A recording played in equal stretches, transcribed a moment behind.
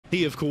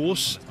He, of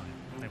course,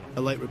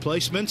 a late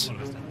replacement.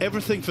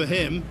 Everything for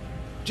him,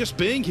 just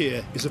being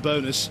here is a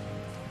bonus.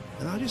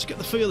 And I just get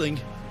the feeling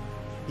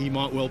he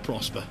might well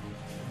prosper.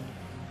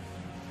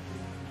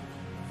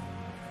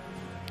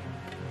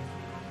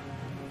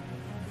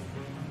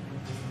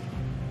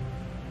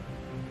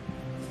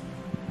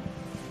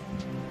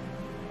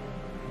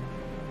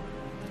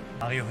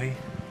 He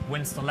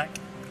wins the leg.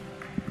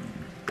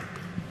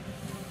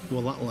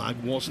 Well, that lag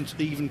wasn't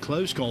even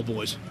close, Cole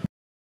boys.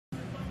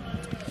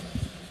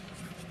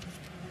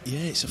 Yeah,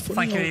 it's a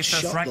funny old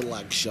shot, the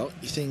lag shot.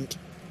 You think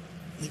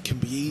it can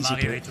be easy,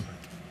 but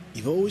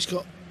you've always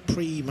got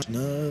pre-match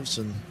nerves,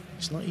 and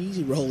it's not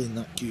easy rolling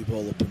that cue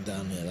ball up and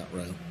down near that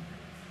rail.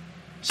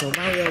 So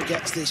Mario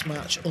gets this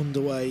match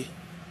underway.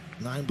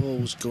 9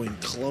 balls going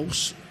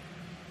close,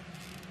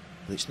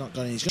 but it's not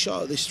going. He's got a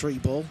shot at this 3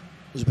 ball.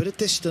 There's a bit of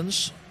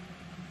distance.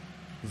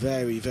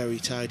 Very, very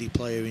tidy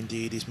player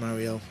indeed is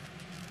Mario.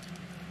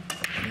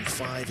 And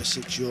 5 or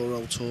 6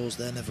 Euro tours,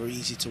 they're never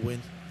easy to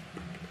win.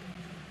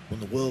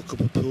 Won the World Cup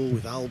of Pool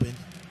with Albin.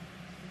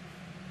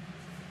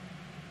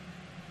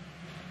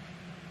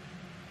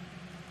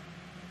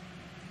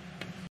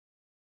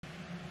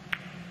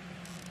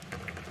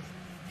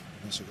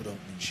 That's a good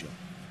opening shot.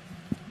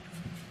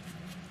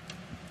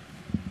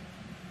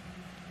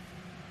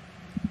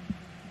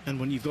 And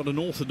when you've got an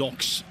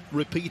orthodox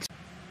repeat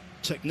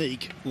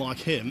technique like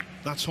him,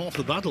 that's half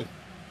the battle.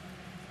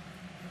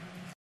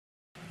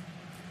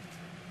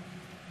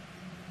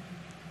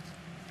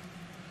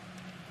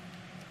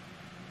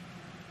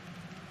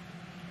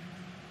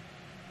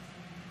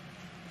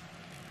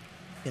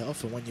 Yeah,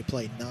 often when you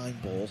play 9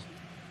 ball,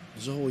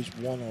 there's always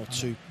 1 or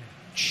 2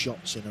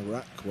 shots in a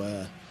rack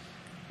where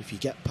if you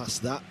get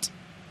past that,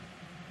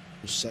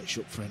 it sets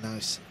you up for a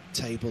nice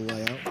table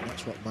layout. And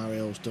that's what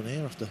Mario's done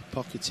here after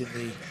pocketing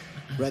the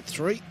red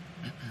 3.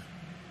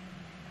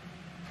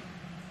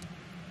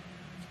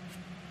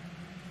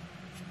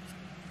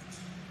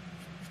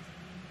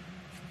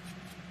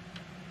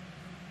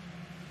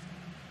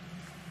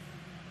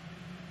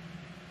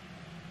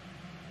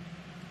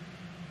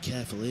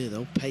 Careful here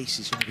though, pace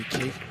is going to be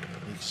key. You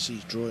can see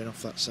he's drawing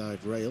off that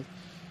side rail.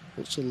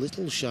 Looks a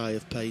little shy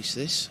of pace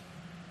this.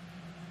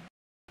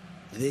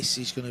 This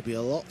is going to be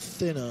a lot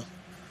thinner.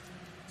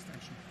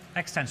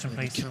 Extension,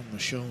 please. The camera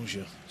shows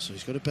you. So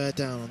he's got to bear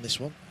down on this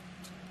one.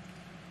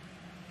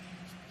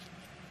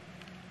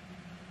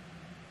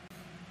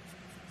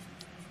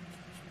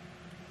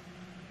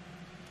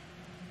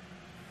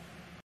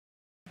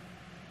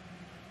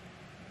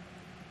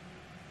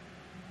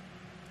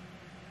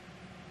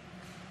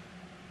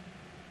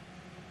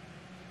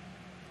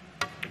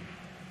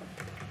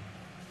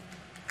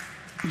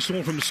 We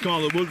saw from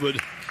Scarlett Woodward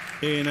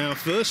in our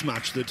first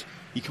match that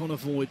you can't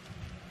avoid,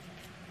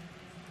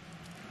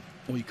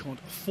 or you can't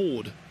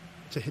afford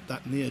to hit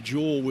that near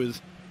jaw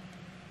with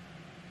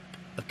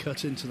a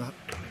cut into that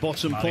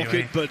bottom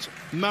pocket, but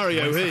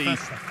Mario he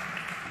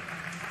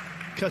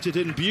cut it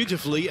in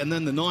beautifully, and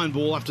then the 9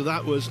 ball after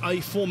that was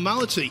a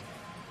formality.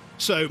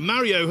 So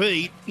Mario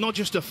he, not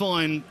just a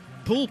fine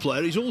pool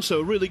player, he's also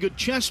a really good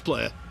chess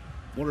player.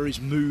 What are his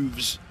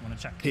moves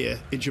here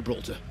in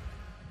Gibraltar?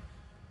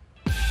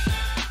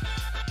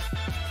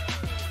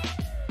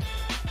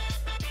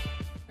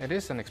 It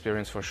is an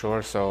experience for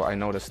sure, so I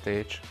know the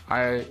stage.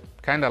 I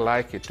kind of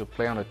like it to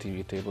play on the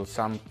TV table.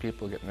 Some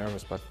people get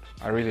nervous, but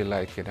I really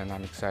like it and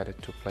I'm excited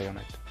to play on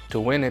it. To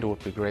win it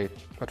would be great,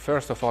 but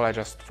first of all I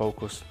just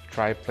focus,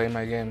 try play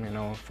my game, you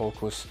know,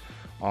 focus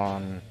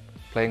on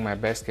playing my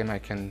best game I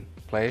can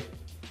play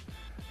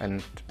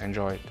and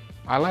enjoy it.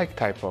 I like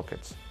tight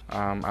pockets,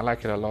 I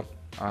like it a lot.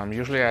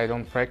 Usually I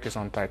don't practice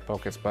on tight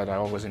pockets, but I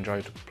always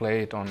enjoy to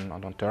play it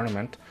on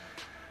tournament.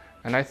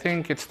 And I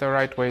think it's the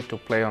right way to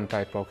play on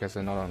tight pockets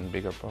and not on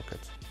bigger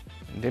pockets.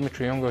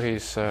 Dimitri Jungo,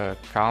 he's a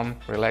calm,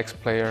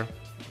 relaxed player,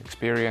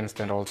 experienced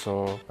and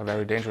also a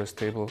very dangerous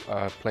table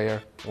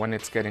player when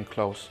it's getting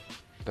close.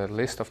 The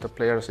list of the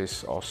players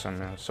is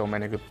awesome, so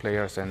many good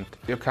players, and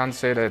you can't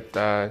say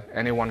that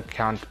anyone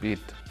can't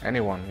beat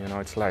anyone, you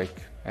know, it's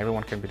like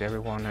everyone can beat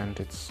everyone and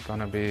it's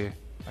gonna be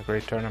a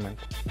great tournament.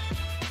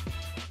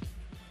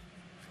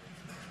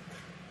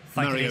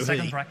 Mario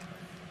He,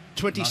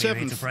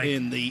 27th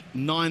in the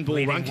 9 ball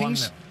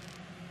rankings.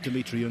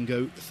 Dimitri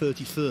Jungo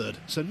 33rd.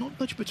 So not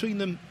much between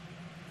them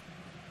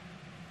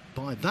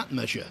by that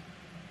measure.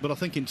 But I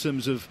think in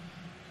terms of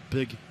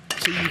big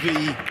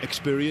TV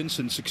experience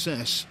and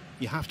success,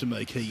 you have to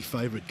make he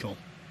favourite, Cole.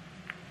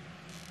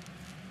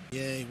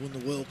 Yeah, he won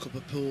the World Cup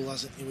of Pool,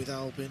 hasn't he, with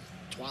Albin?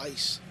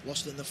 Twice,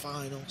 lost in the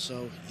final,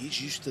 so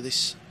he's used to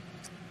this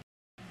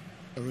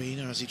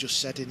arena, as he just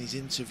said in his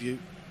interview.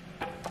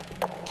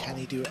 Can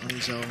he do it on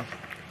his own?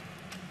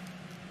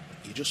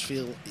 You just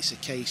feel it's a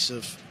case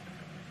of,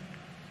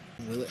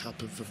 will it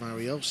happen for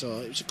Mario? So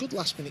it was a good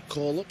last-minute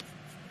call-up.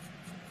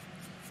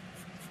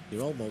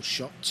 You're almost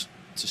shocked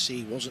to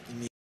see he wasn't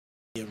in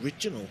the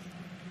original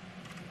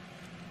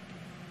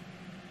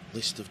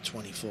list of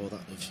 24 that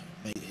have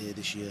made it here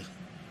this year,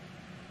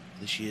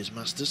 this year's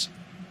Masters.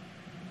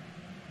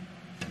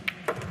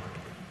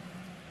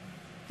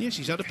 Yes,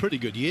 he's had a pretty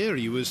good year.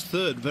 He was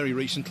third very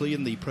recently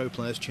in the Pro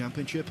Players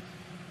Championship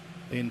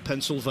in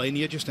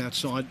Pennsylvania, just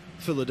outside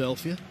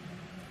Philadelphia.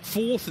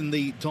 Fourth in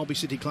the Derby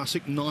City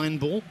Classic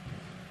 9-ball.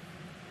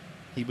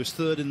 He was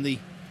third in the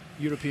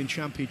European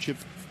Championship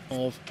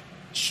of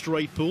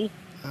Straight Pool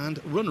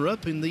and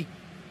runner-up in the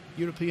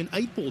European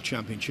 8-ball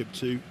Championship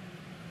to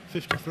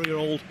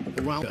 53-year-old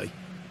Ralph.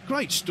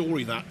 Great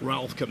story, that,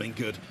 Ralph coming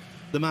good.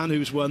 The man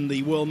who's won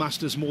the World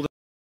Masters more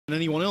than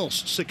anyone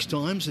else 6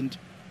 times, and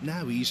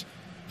now he's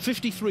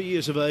 53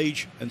 years of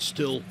age and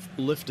still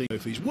lifting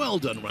trophies. Well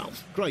done,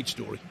 Ralph. Great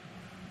story.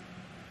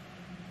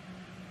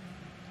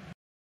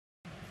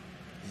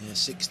 Yeah,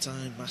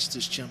 6-time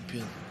Masters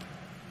champion.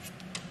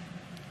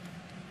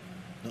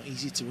 Not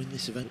easy to win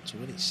this event, to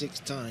win it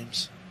 6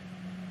 times.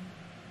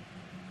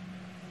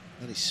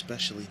 That is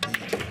special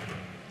indeed.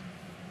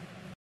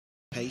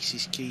 Pace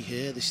is key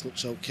here. This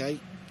looks okay.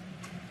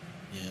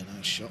 Yeah,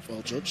 nice shot,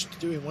 well judged.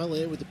 Doing well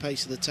here with the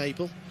pace of the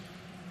table.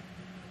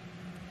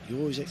 You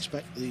always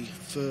expect the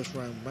first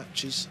round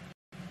matches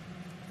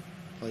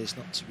players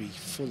not to be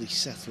fully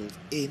settled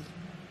in.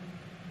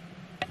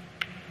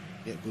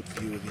 Get a good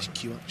view of his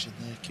cue action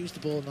there. Cues the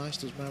ball nice,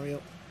 does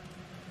Mario.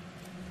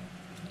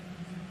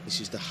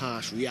 This is the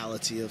harsh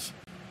reality of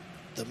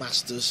the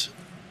Masters.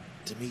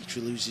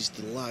 Dimitri loses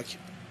the lag.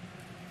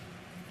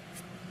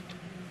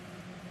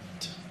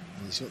 And,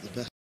 well, he's got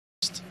the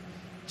best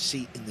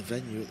seat in the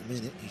venue at the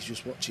minute. He's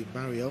just watching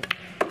Mario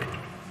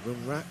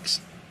run racks.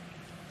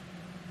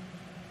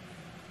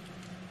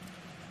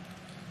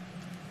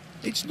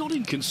 It's not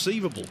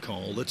inconceivable,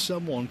 Carl, that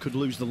someone could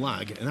lose the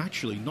lag and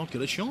actually not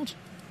get a shot.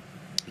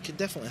 It can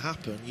definitely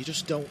happen, you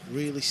just don't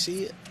really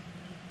see it.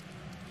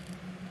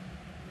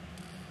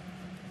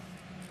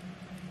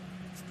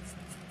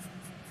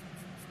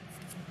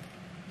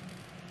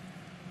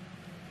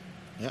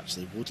 I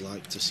actually would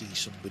like to see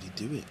somebody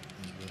do it.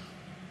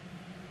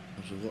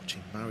 As we're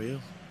watching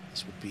Mario,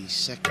 this would be his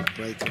second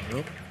break and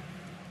run.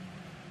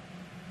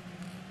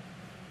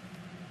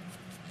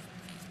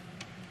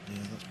 Yeah,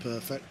 that's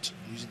perfect,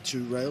 using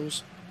 2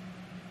 rails.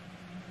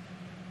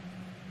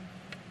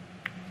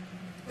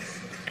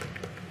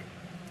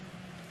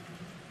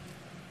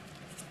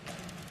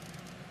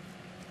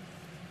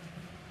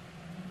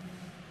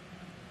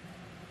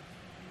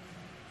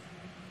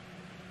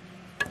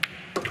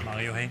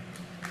 Mario Hay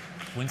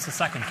wins the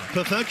second.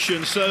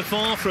 Perfection so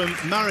far from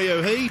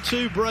Mario Hay.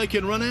 2 break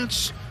and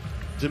runouts.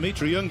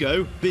 Dimitri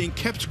Jungo being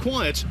kept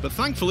quiet, but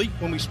thankfully,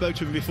 when we spoke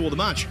to him before the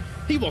match,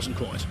 he wasn't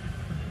quiet.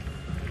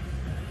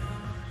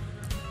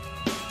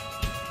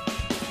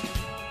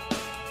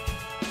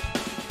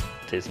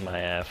 It is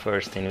my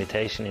first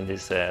invitation in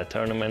this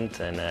tournament,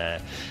 and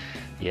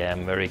yeah,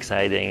 I'm very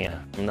excited.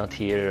 I'm not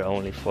here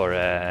only for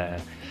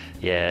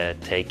yeah,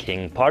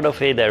 taking part of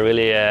it. I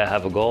really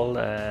have a goal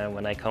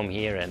when I come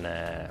here, and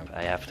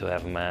I have to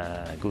have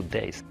my good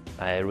days.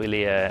 I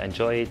really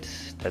enjoy it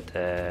that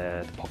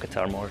the pockets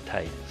are more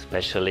tight.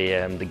 Especially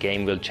the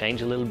game will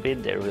change a little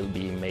bit. There will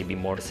be maybe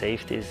more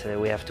safeties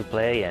we have to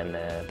play, and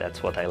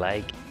that's what I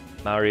like.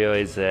 Mario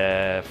is,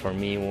 for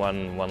me,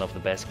 one of the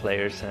best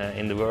players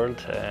in the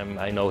world.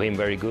 I know him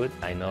very good.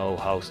 I know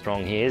how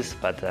strong he is,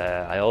 but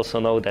I also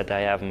know that I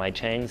have my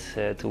chance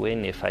to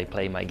win if I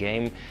play my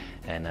game.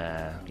 And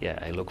yeah,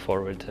 I look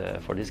forward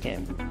for this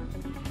game.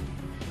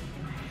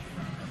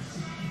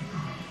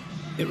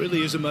 It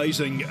really is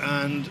amazing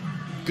and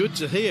good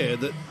to hear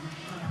that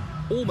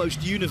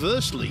almost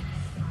universally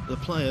the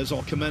players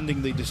are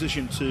commending the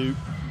decision to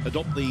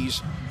adopt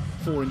these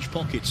 4-inch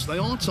pockets. They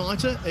are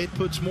tighter, it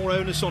puts more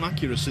onus on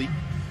accuracy,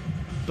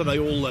 but they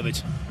all love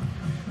it.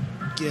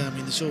 Yeah, I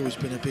mean, there's always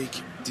been a big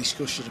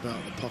discussion about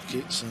the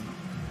pockets, and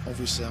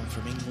obviously I'm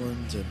from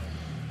England, and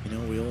you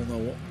know, we all know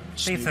what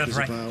snooker's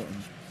about,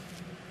 and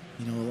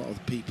you know, a lot of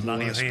the people who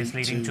I speak is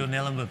leading to a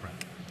 0 break.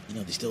 You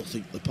know, they still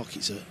think the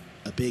pockets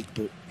are big,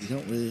 but you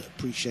don't really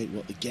appreciate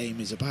what the game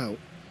is about.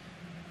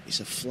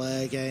 It's a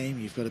flair game.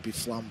 You've got to be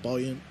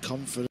flamboyant,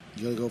 confident.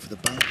 You've got to go for the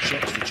bank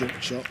shots, the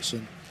jump shots,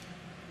 and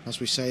as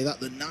we say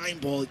that, the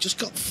 9-ball, it just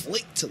got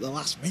flicked at the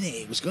last minute.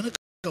 It was going to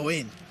go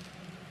in.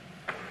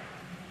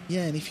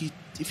 Yeah, and if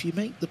you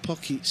make the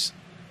pockets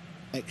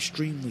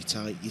extremely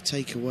tight, you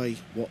take away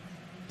what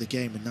the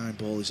game of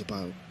 9-ball is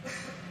about.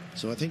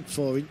 So I think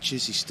 4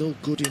 inches is still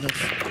good enough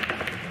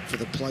for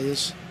the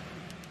players.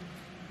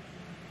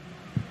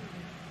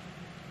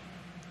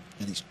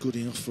 And it's good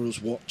enough for us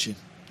watching.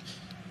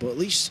 But at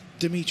least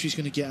Dimitri's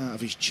going to get out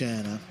of his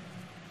chair now.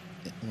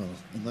 Well,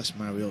 unless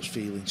Mario's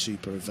feeling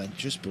super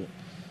adventurous, but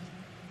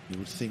you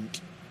would think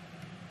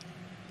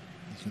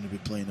he's going to be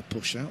playing a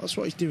push out. That's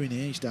what he's doing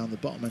here. He's down the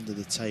bottom end of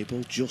the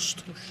table,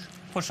 just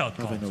push out,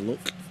 having a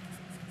look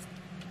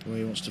where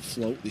he wants to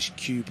float this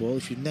cue ball.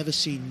 If you've never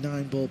seen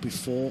 9-ball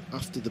before,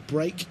 after the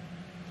break,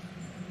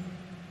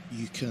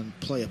 you can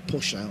play a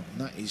push out,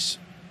 and that is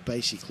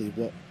basically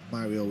what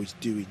Mario is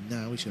doing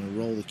now. He's going to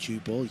roll the cue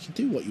ball. You can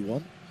do what you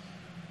want.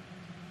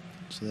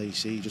 So there you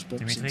see, he just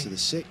bumps Dimitri, into the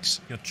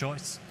 6. Your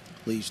choice.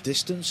 Leaves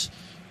distance.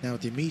 Now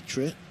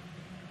Dimitri,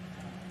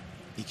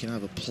 he can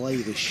either play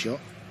this shot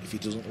If he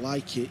doesn't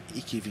like it,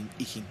 he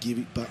can give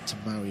it back to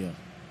Mario.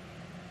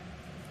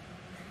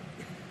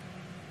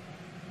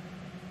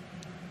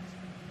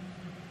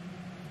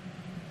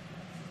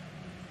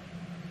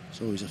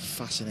 It's always a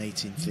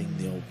fascinating thing,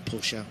 the old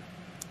push out.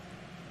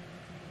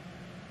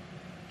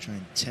 Try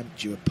and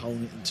tempt your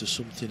opponent into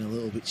something a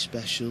little bit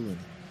special, and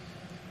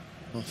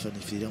often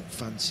if they don't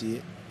fancy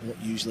it, what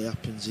usually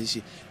happens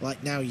is,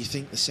 like now, you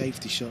think the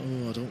safety shot,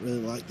 oh, I don't really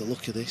like the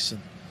look of this,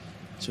 and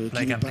so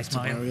give it back to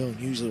Mario, and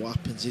usually what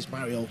happens is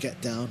Mario will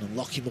get down and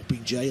lock him up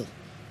in jail.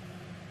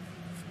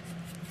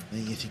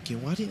 And you're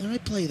thinking, why didn't I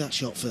play that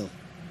shot, Phil?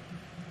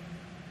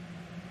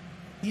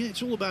 Yeah,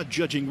 it's all about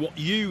judging what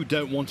you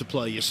don't want to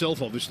play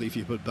yourself, obviously, if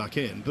you put back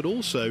in, but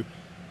also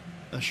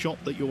a shot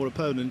that your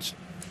opponent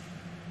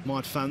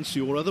might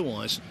fancy or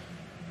otherwise.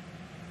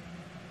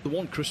 The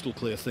one crystal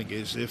clear thing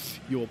is,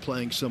 if you're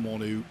playing someone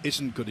who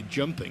isn't good at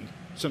jumping,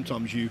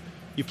 sometimes you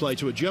play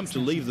to a jump to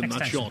leave them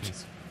that shot,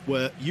 please,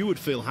 where you would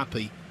feel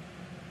happy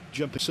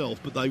jump yourself,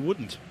 but they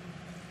wouldn't.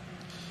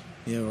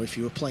 Yeah, or if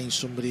you were playing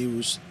somebody who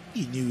was,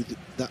 you knew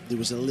that there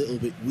was a little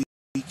bit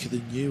weaker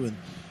than you, and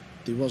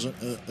there wasn't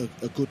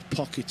a good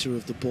pocketer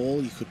of the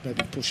ball, you could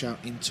maybe push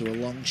out into a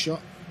long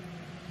shot.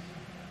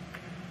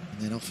 And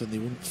then often they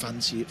wouldn't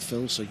fancy it,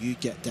 Phil, so you'd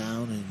get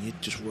down and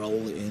you'd just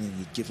roll it in and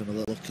you'd give them a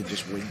little look and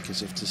just wink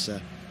as if to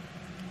say,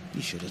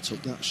 you should have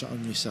took that shot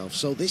on yourself.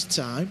 So this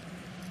time,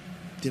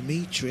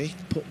 Dimitri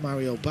put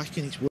Mario back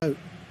in its way.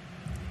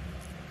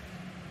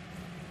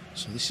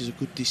 So this is a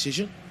good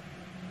decision.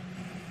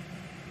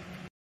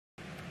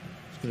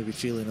 He's going to be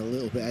feeling a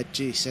little bit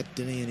edgy, he said,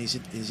 didn't he, in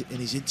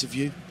his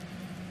interview.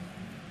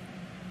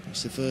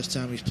 It's the first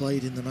time he's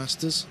played in the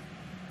Masters.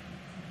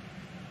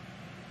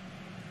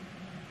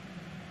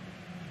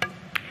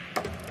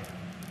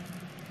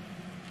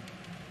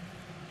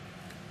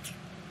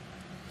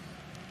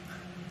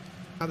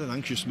 Had an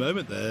anxious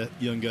moment there,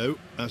 Jungo,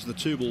 as the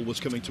 2-ball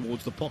was coming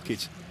towards the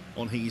pocket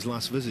on his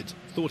last visit.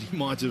 Thought he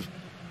might have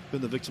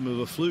been the victim of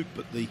a fluke,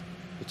 but the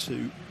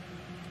 2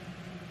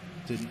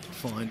 didn't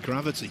find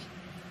gravity.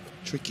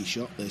 Tricky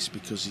shot this,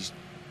 because he's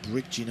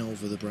bridging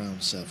over the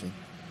brown 7.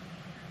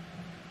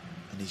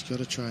 And he's got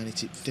to try and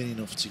hit it thin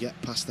enough to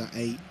get past that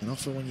 8. And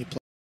often when you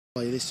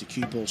play this, the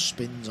cue ball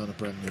spins on a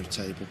brand new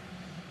table.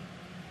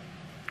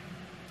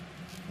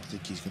 I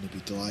think he's going to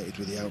be delighted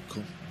with the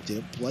outcome. He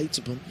didn't play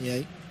to bump the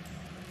 8.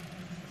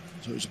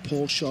 So it was a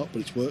poor shot,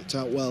 but it's worked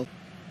out well.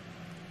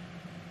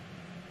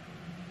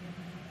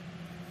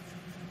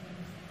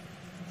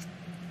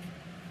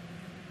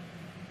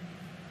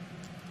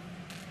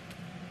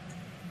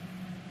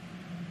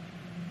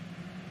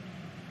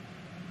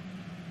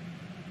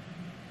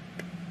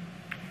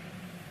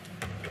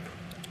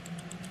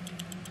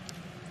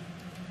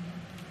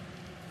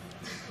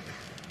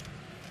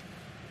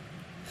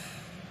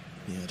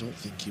 Yeah, I don't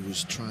think he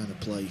was trying to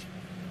play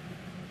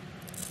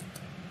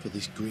for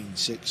this green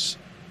 6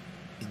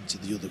 into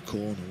the other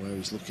corner where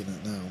he's looking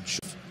at now. I'm sure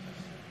he's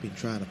been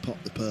trying to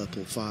pop the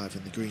purple 5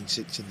 and the green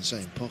 6 in the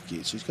same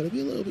pocket, so he's got to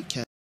be a little bit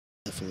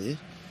careful here.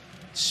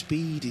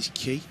 Speed is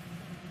key.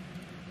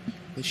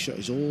 This shot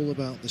is all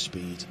about the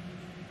speed.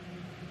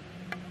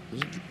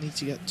 Doesn't need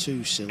to get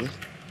too silly.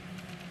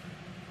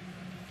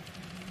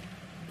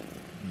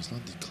 He's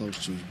landed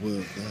close to his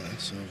work there,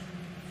 so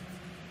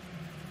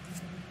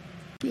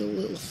be a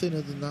little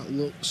thinner than that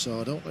looks, so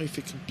I don't know if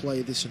he can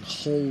play this and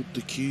hold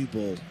the cue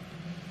ball.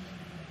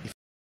 If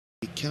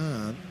he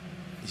can,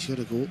 he's got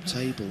to go up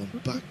table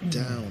and back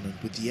down, and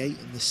with the 8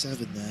 and the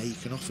 7 there, you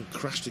can often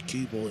crash the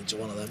cue ball into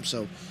one of them,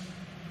 so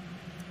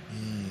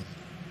yeah,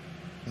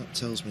 that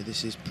tells me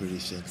this is pretty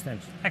thin.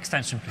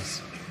 Extension,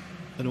 please.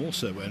 And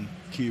also, when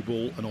cue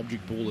ball and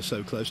object ball are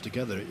so close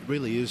together, it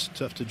really is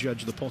tough to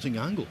judge the potting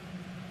angle.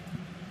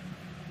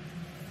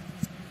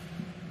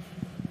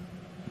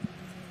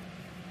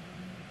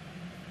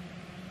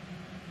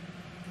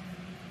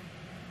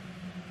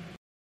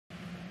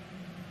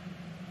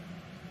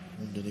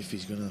 Wondering if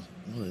he's gonna,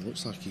 well, it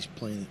looks like he's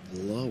playing it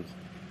low.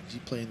 Is he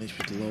playing this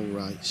with low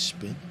right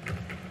spin?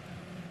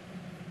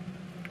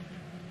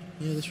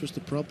 Yeah, this was the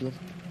problem.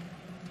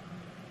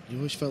 You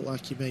always felt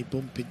like he may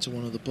bump into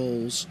one of the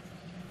balls,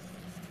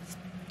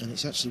 and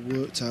it's actually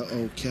worked out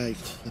okay.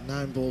 The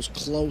 9 ball's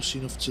close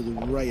enough to the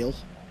rail,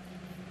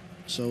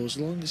 so as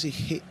long as he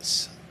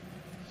hits,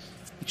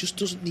 he just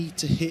doesn't need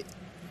to hit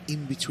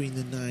in between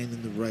the 9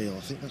 and the rail.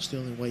 I think that's the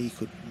only way he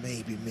could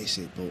maybe miss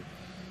it, but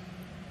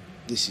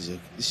this is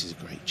a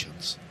great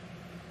chance.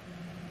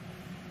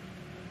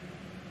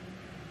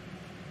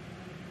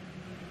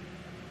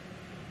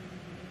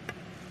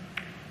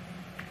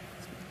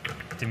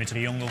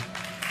 Dimitri Jungo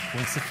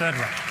wins the 3rd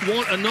round.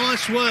 What a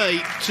nice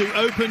way to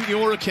open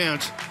your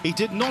account. He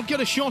did not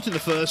get a shot in the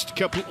first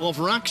couple of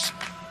racks,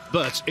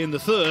 but in the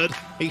 3rd,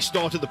 he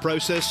started the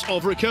process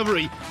of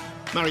recovery.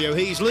 Mario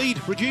He's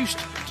lead reduced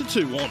to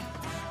 2-1.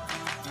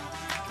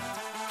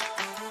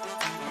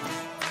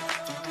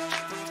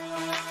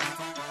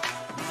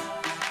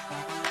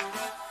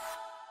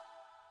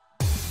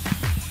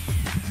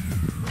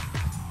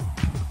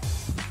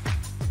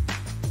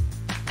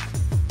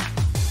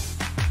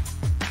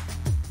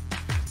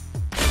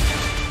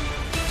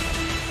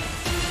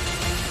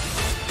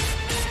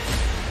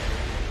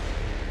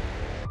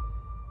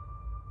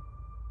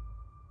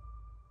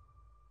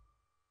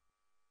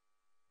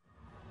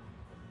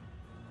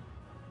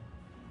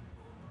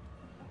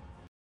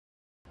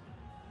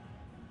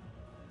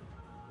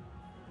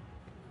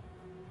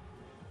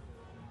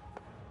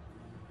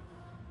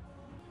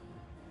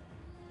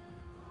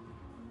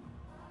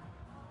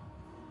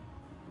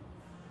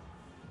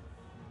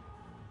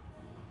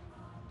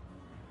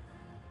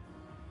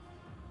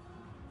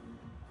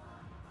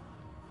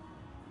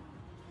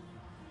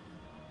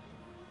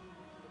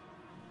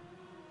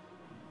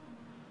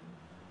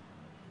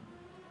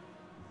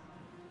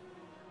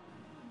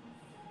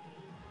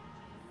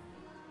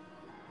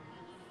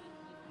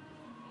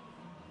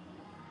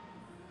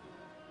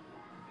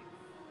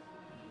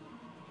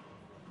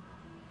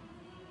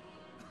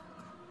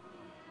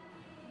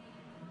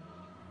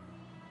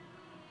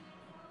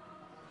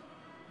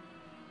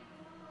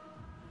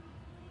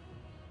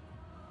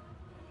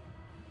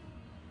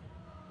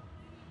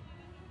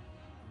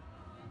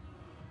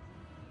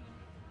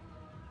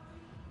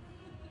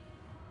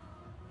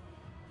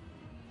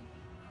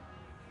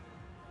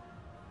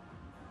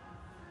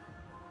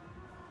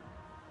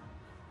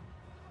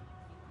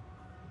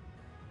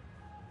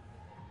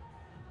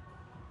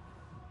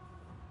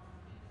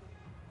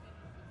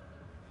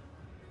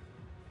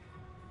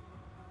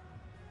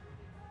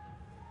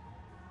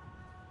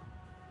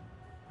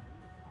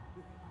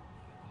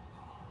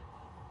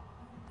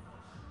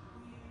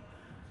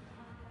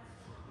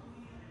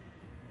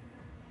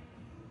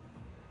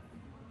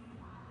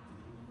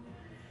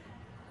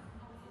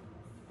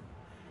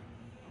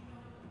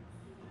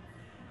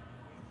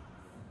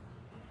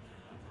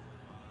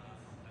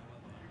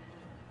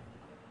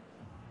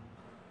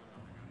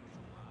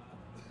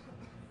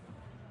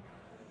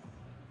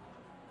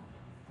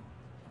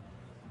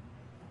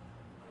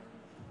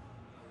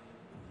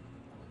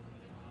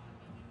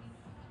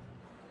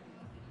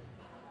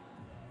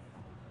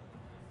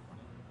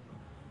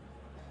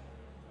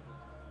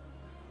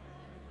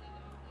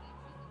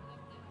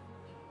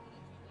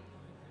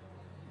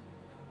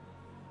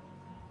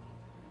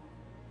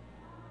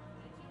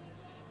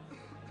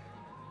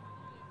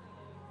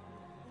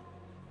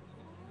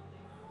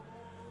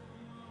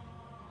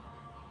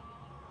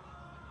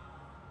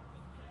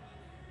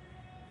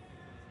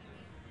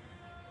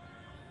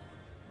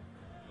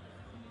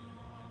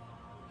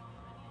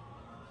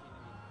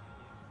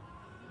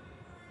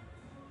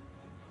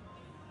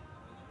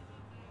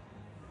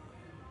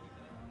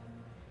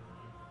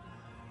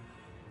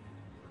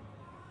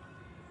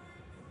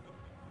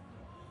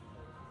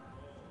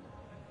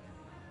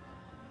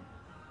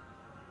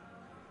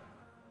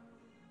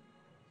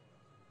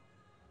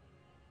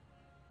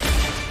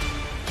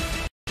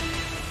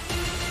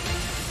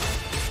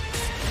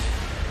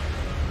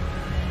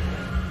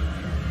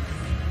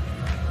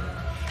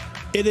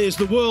 It is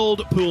the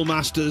World Pool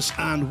Masters,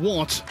 and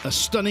what a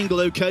stunning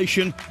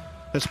location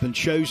has been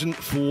chosen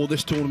for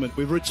this tournament.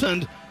 We've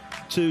returned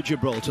to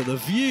Gibraltar. The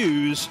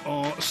views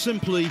are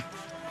simply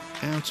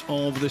out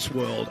of this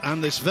world,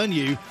 and this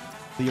venue,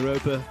 the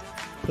Europa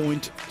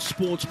Point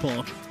Sports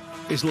Park,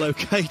 is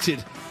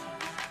located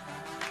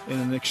in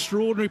an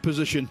extraordinary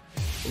position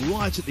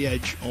right at the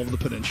edge of the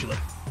peninsula.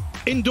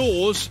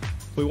 Indoors,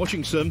 we're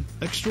watching some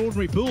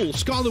extraordinary pool.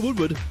 Skylar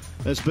Woodward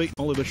has beaten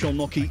Oliver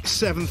Sholnocki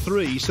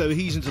 7-3, so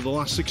he's into the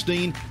last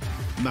 16.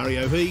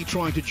 Mario He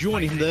trying to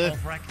join him there,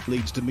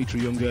 leads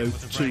Dimitri Jungo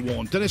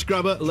 2-1. Dennis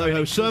Grabber,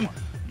 Loho Sum,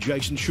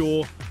 Jason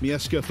Shaw,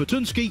 Mieszko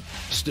Fortunski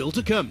still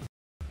to come.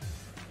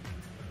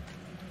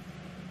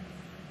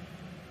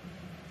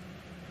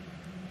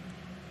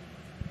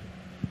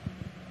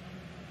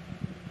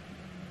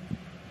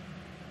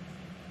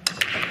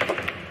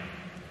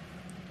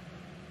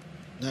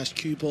 Nice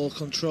cue ball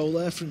control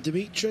there from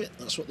Dimitri.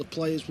 That's what the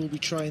players will be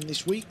trying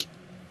this week,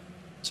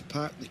 to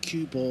park the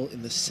cue ball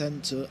in the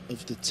centre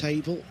of the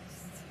table.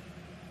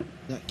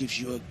 That gives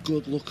you a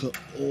good look at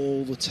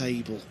all the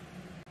table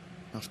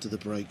after the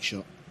break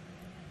shot.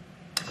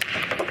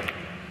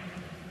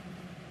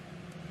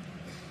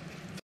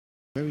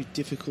 Very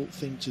difficult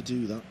thing to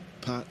do, that,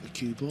 park the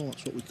cue ball,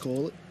 that's what we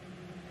call it.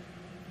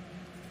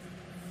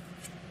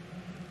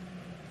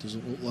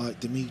 Doesn't look like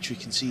Dimitri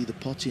can see the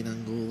potting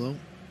angle though.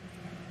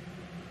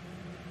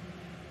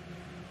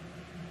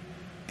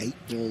 8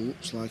 ball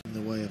looks like in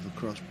the way of a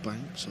cross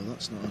bank, so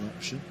that's not an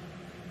option.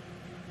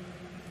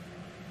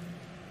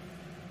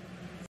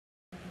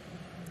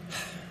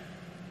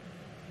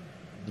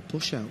 The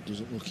push out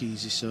doesn't look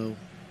easy, so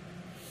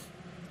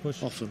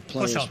often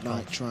players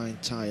might try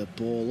and tie a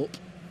ball up.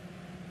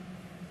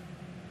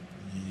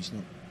 Yeah, he's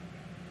not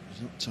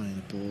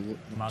tying a ball up,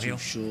 not Mario,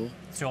 too sure.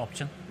 It's your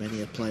option.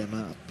 Many a player might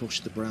have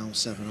pushed the brown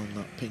 7 on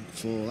that pink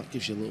 4. That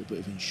gives you a little bit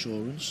of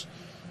insurance.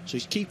 So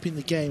he's keeping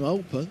the game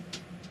open.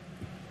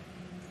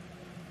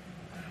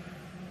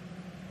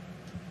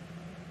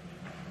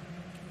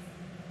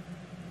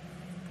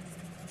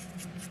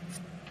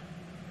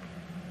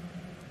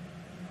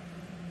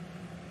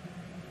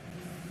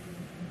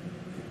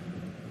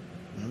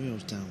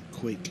 Mario's down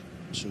quick,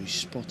 so he's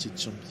spotted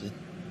something.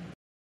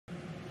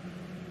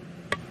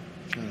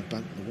 Trying to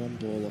bank the 1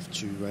 ball off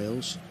 2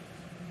 rails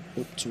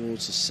up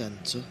towards the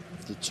centre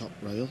of the top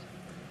rail.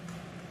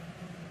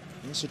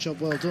 That's a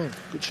job well done.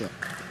 Good shot.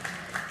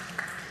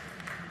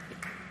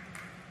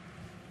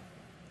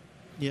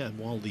 Yeah, and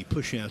while the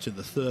push out in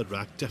the third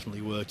rack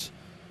definitely worked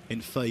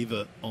in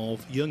favour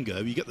of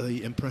Jungo, you get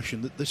the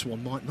impression that this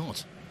one might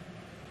not.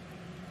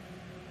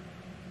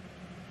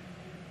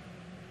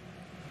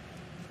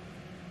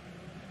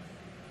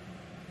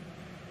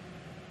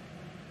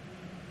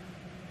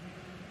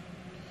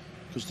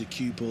 Because the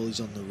cue ball is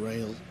on the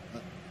rail,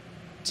 that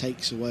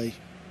takes away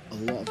a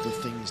lot of the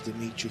things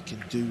Dimitri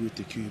can do with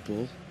the cue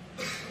ball.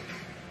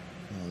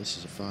 Oh, this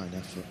is a fine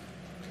effort.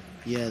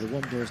 Yeah, the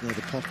 1 ball's near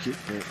the pocket,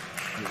 but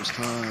it was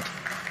hard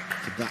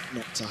for that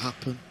not to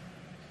happen.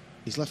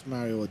 He's left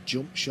Mario a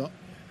jump shot.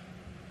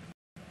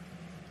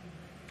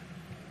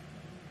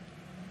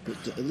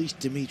 But at least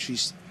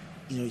Dimitri's,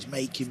 he's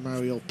making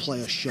Mario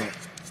play a shot.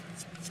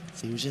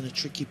 He was in a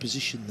tricky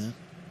position there.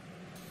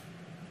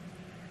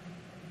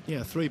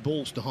 Yeah, 3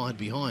 balls to hide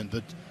behind,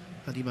 but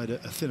had he made a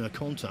thinner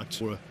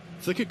contact or a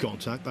thicker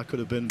contact, that could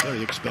have been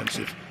very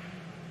expensive.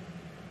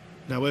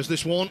 Now, where's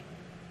this one?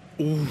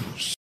 Ooh,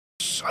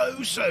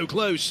 so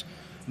close.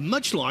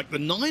 Much like the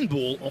 9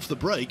 ball off the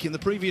break in the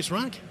previous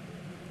rack.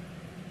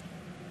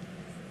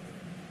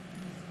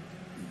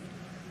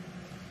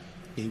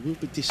 He will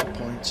be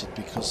disappointed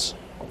because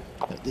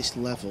at this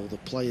level, the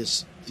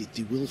players,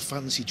 they will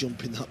fancy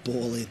jumping that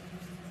ball in.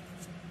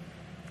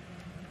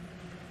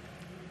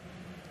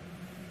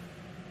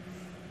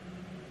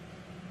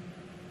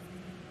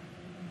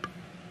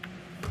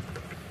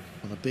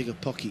 On a bigger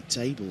pocket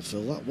table,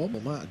 Phil, that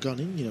one might have gone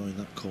in, in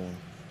that corner.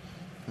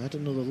 I had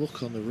another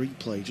look on the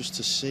replay just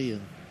to see,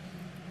 and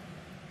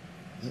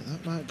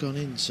that might have gone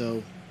in.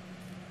 So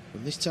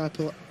from this type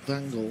of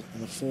angle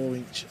on a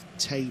 4-inch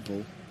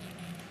table,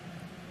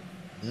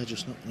 they're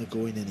just not going to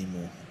go in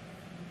anymore.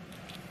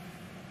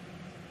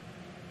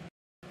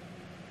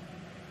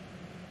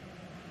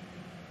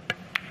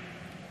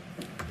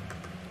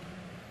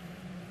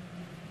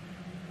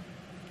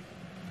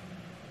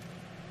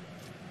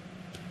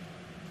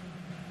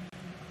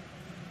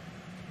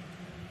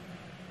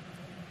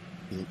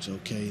 He looks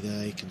okay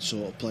there. He can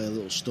sort of play a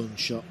little stun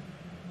shot.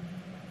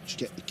 Just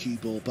get the cue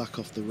ball back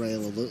off the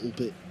rail a little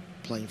bit.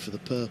 Playing for the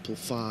purple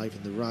 5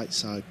 in the right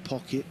side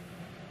pocket.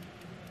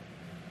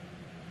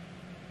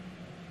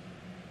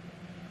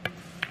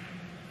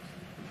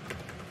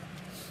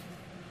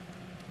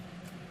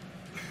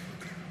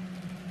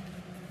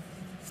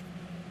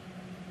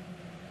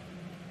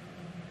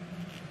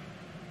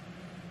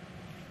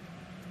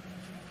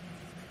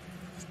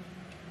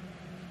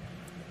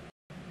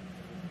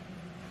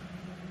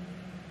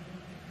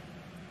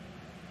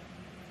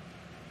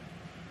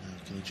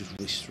 Can he just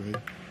release through?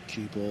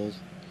 Cue ball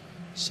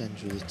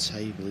centre of the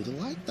table. He'd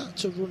like that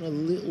to run a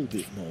little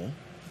bit more.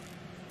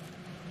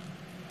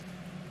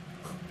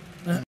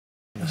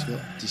 He's got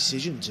a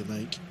decision to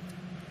make,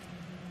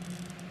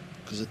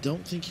 because I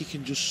don't think he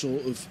can just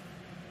sort of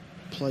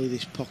play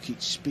this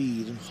pocket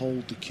speed and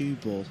hold the cue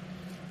ball.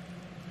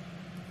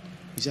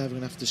 He's either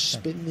going to have to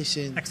spin this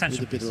in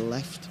with a bit of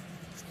left,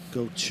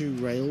 go 2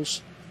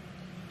 rails,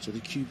 so the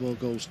cue ball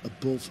goes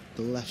above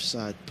the left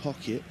side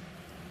pocket,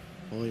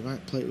 or he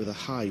might play it with a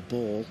high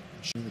ball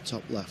in the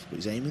top left, but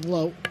he's aiming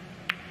low.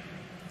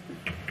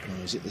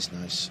 Oh, he's hit this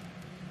nice.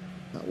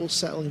 That will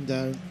settle him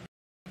down.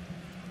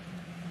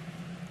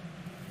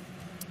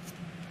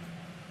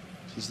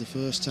 This is the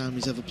first time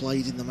he's ever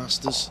played in the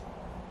Masters.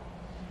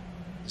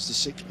 As the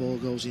 6 ball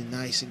goes in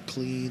nice and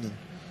clean, and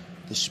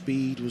the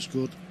speed was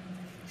good.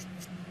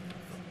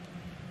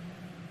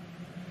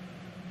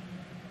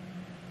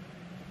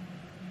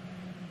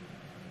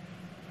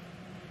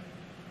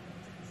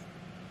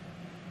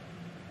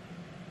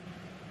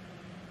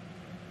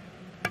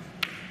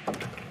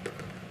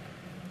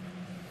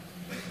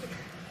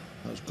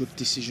 That was good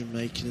decision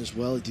making as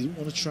well. He didn't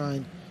want to try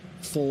and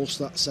force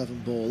that 7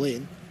 ball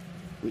in,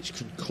 which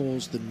can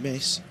cause the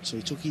miss, so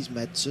he took his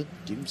medicine,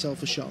 gave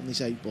himself a shot on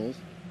this 8 ball.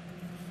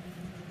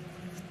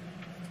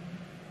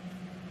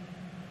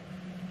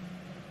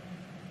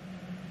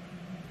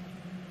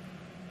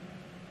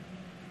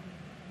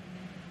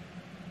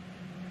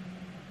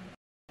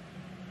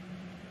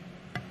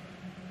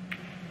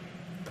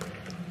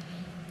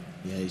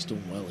 Yeah, he's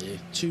done well here.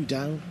 2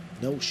 down,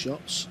 no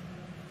shots.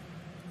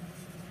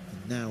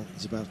 And now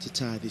he's about to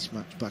tie this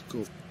match back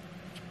up.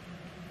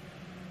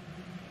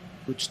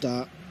 Good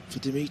start for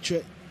Dimitri,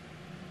 and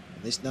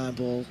this 9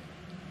 ball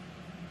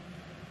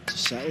to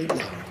settle him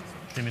down.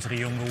 Dimitri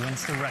Jungo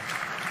wins the rack.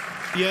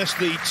 Yes,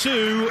 the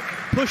 2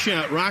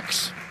 push-out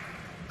racks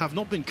have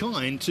not been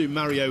kind to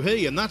Mario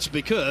He, and that's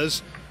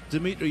because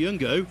Dimitri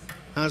Jungo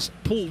has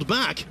pulled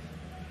back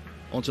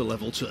onto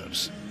level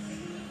terms.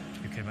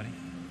 You okay, buddy?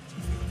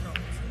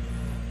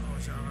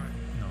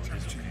 No,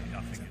 it's okay.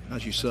 I think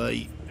As you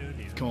say,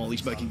 Carl,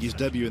 he's making his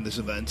debut in this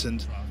event,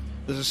 and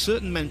there's a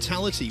certain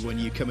mentality when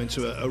you come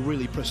into a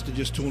really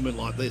prestigious tournament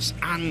like this,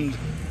 and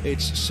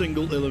it's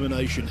single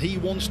elimination. He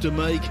wants to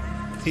make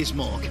his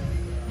mark.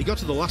 He got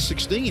to the last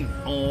 16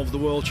 of the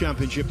World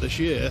Championship this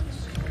year,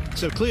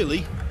 so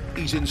clearly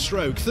he's in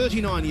stroke.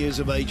 39 years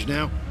of age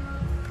now,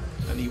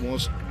 and he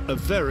was a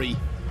very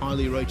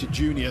highly rated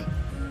junior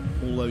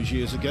all those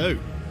years ago.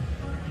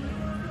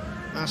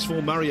 As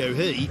for Mario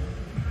He,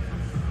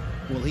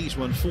 well, he's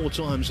won 4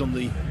 times on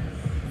the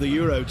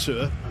Euro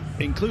Tour,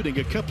 including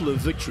a couple of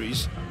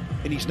victories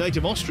in his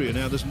native Austria.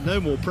 Now there's no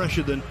more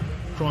pressure than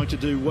trying to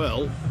do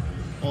well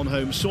on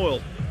home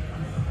soil.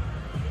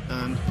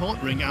 And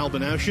partnering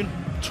Albin Auschen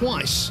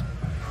twice,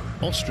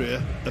 Austria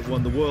have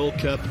won the World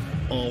Cup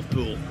of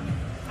Pool.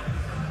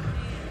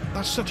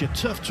 That's such a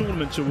tough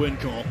tournament to win,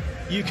 Carl.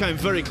 You came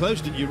very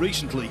close, didn't you,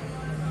 recently?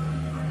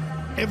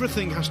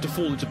 Everything has to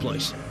fall into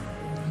place.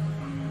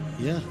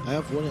 Yeah, I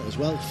have won it as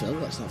well, Phil,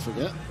 let's not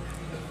forget.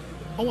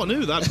 Oh, I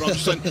knew that, but I'm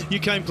just saying you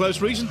came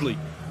close recently.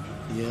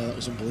 Yeah, that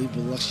was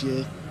unbelievable last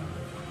year.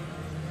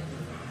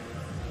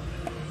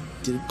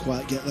 Didn't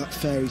quite get that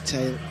fairy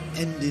tale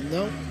ending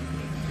though.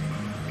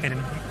 Get him.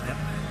 Yep.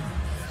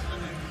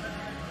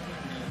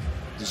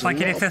 There's a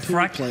lot of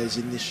pool players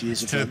in this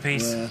year's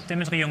event where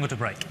Dimitri Jungo to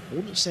break. I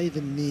wouldn't say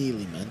they're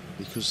nearly men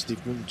because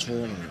they've won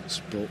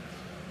tournaments, but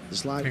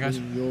there's like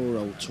winning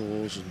Euro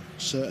tours and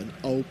certain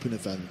open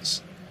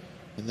events,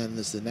 and then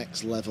there's the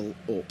next level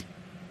up.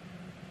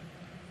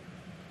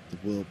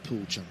 The World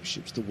Pool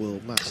Championships, the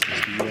World Masters,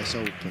 the US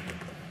Open.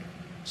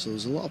 So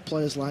there's a lot of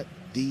players like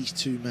these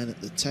 2 men at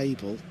the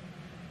table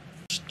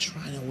just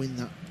trying to win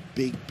that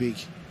big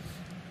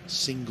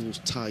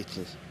singles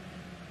title.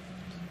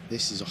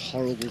 This is a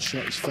horrible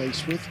shot he's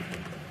faced with.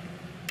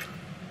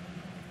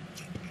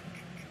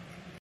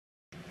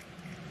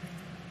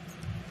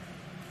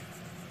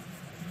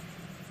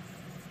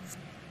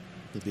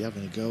 They'll be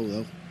having a go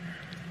though.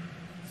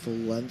 Full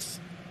length.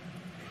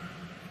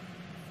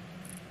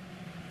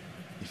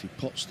 If he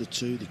pots the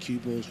 2, the cue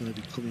ball's going to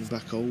be coming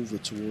back over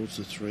towards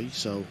the 3,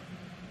 so you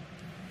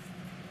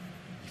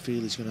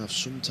feel he's going to have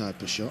some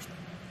type of shot.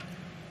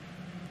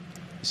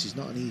 This is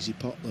not an easy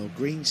pot though.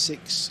 Green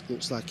 6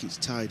 looks like it's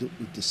tied up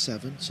with the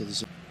 7, so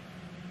there's a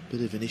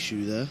bit of an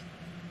issue there.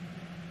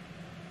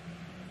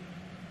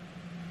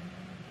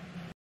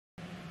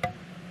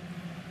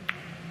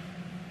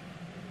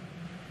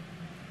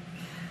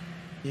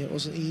 Yeah, it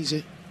wasn't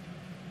easy.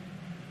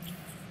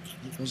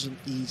 It wasn't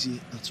easy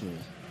at all.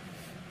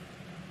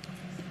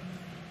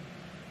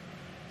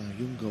 Now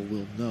Jungo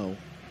will know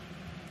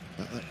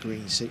that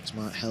green 6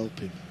 might help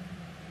him.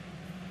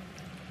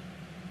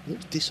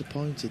 Looks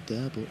disappointed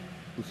there, but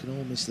we can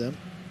all miss them.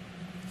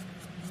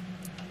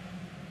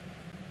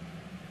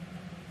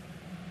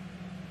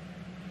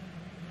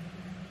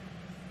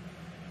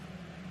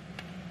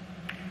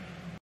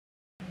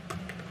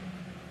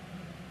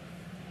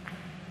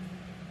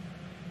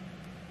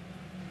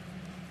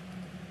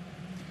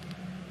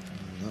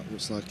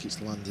 looks like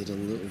it's landed a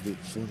little bit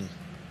funny.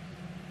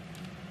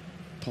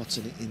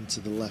 Potting it into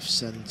the left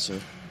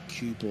centre,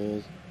 cue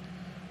ball.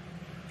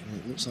 And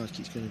it looks like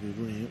it's going to be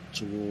running up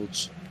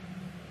towards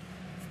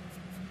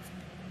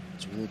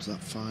that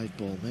 5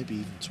 ball, maybe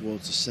even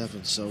towards the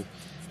 7. So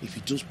if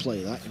he does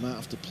play that, he might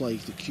have to play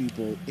the cue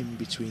ball in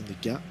between the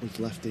gap with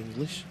left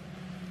English.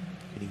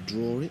 Can he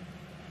draw it?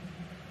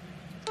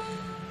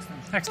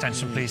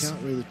 Extension, please. He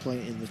can't really play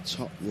it in the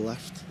top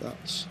left.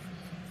 That's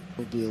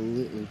probably a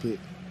little bit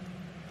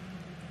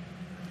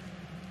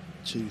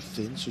too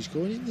thin. So he's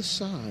going in the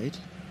side.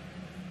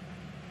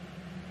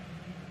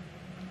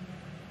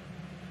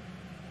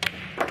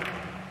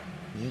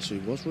 Yeah, so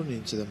he was running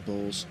into them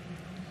balls.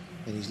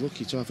 And he's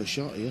lucky to have a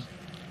shot here.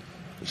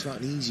 It's not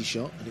an easy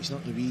shot, and it's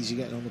not going to be easy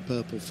getting on the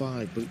purple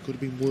 5, but it could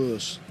have been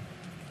worse.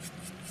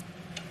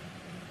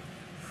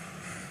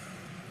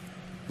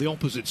 The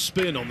opposite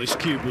spin on this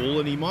cue ball,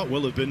 and he might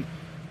well have been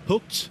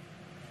hooked.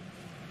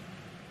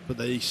 But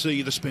they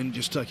see the spin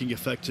just taking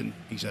effect, and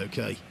he's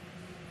okay.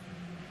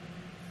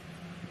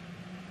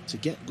 To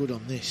get good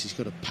on this, he's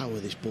got to power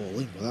this ball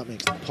in, but that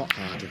makes the pot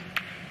harder.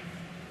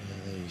 Yeah,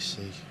 there you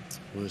see.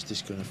 Where's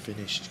this going to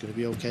finish? It's going to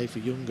be okay for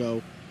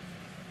Jungo.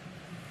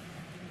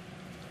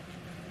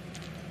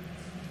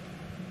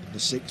 The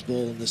 6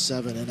 ball and the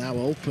 7 are now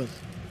open.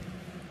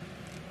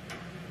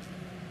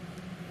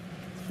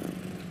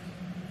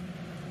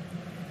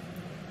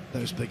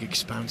 Those big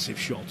expansive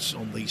shots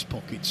on these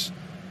pockets,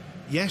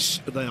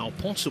 yes, they are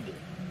possible,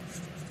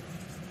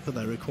 but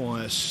they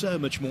require so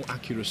much more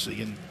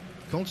accuracy, and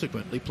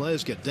consequently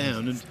players get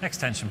down and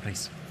extension,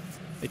 please.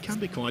 It can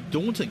be quite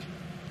daunting.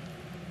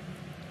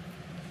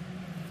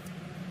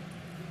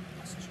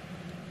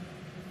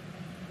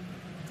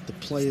 The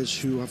players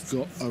who have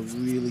got a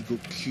really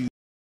good cue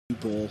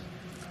ball,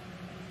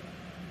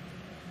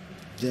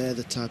 they're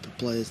the type of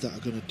players that are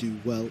going to do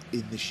well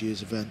in this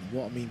year's event.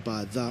 What I mean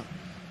by that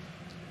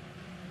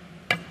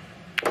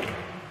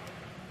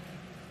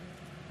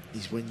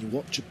is when you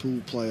watch a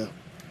pool player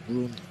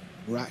run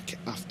rack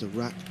after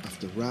rack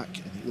after rack,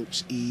 and it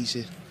looks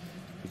easy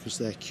because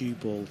their cue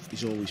ball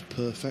is always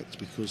perfect,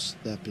 because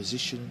their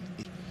position,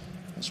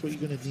 that's what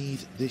you're going to need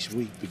this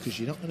week, because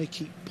you're not going to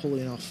keep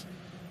pulling off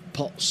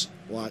pots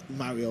like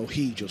Mario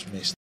he just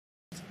missed.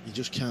 You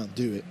just can't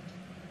do it.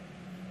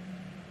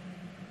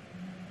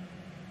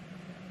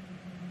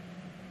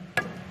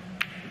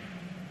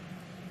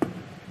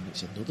 And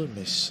it's another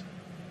miss.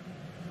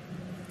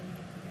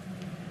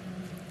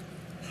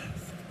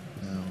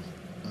 Now,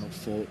 how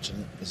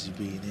fortunate has he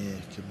been here?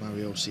 Can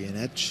Mario see an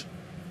edge?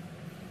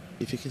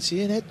 If he can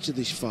see an edge to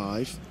this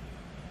 5,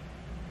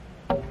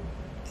 it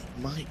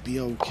might be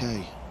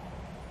okay.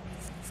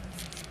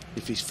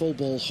 If he's full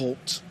ball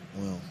hooked,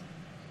 well,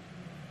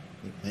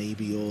 it may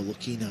be your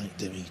lucky night,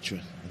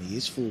 Dimitri. And he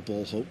is full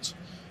ball hooked.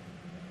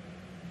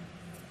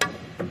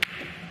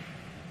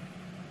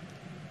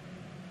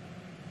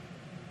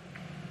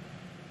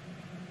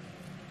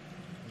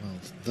 Well,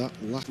 that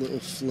last little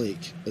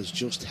flick has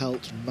just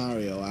helped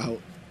Mario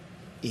out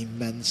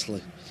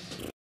immensely,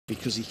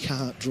 because he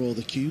can't draw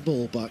the cue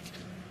ball back.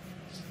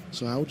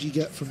 So how do you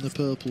get from the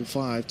purple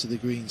 5 to the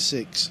green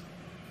 6?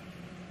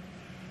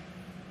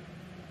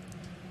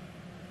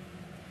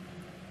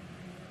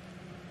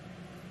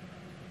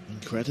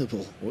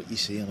 Incredible what you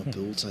see on a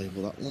pool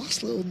table. That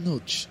last little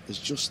nudge has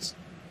just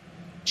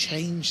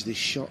changed this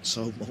shot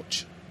so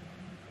much.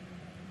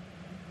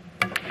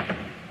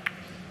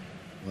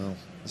 Well,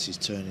 this is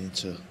turning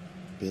into a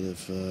bit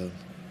of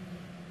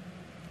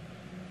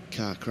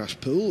car crash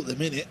pool at the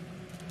minute.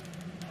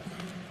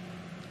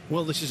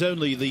 Well, this is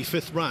only the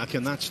 5th rack,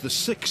 and that's the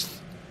 6th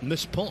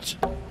missed pot.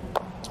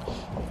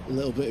 A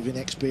little bit of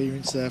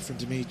inexperience there from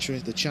Dimitri.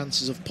 The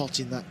chances of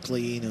potting that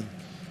clean and,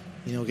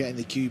 you know, getting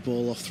the cue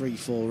ball off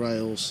 3-4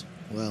 rails,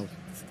 well,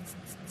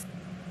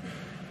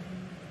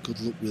 good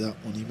luck with that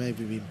one. He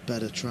maybe been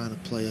better trying to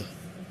play a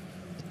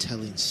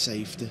telling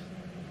safety.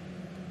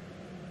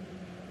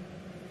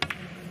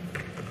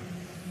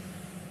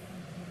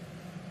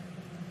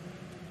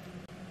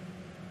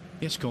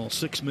 Yes, Carl,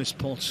 6 missed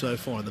pots so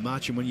far in the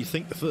match, and when you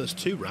think the first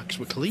 2 racks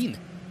were clean.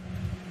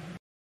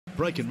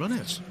 Break and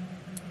run-outs.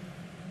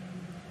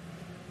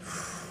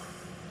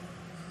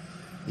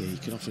 Yeah, you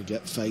can often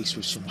get faced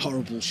with some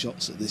horrible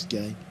shots at this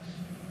game.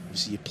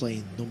 Obviously, you're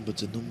playing number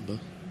to number,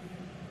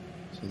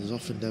 so there's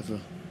often never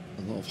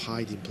a lot of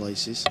hiding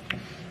places.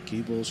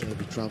 Cue ball's going to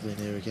be travelling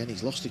here again.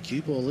 He's lost a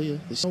cue ball here.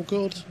 This is no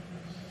good. He's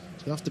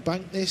going to have to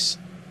bank this.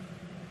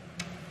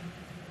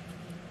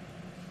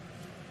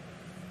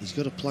 He's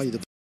got to play the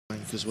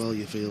bank as well,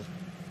 you feel.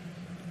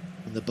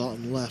 In the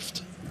bottom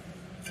left.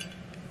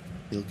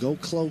 He'll go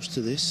close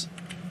to this.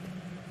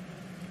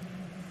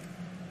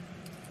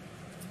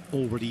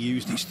 Already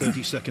used his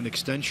 30-second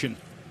extension.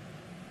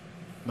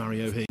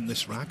 Mario here in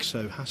this rack,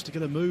 so has to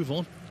get a move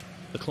on.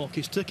 The clock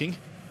is ticking.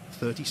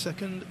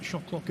 30-second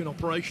shot clock in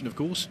operation, of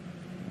course.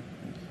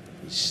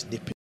 He's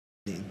snipping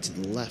it into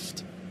the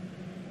left.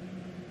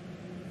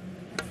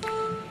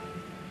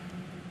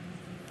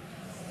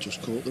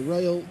 Just caught the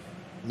rail.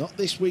 Not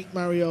this week,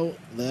 Mario.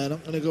 They're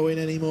not going to go in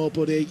anymore,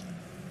 buddy.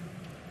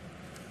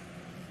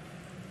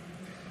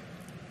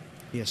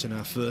 Yes, in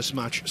our first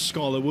match,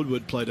 Skylar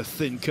Woodward played a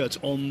thin cut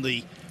on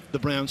the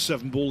brown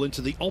 7 ball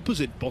into the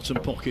opposite bottom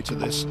pocket of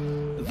this.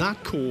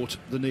 That caught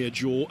the near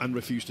jaw and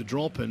refused to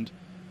drop, and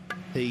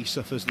he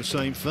suffers the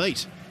same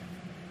fate.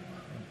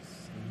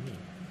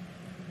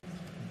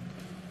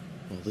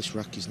 Well, this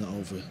rack is not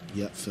over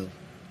yet, Phil,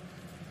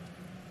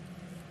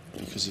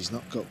 because he's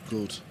not got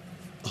good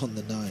on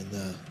the 9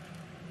 there.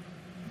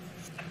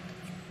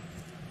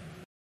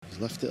 He's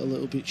left it a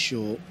little bit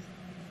short.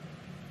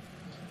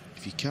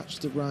 If you catch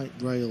the right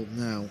rail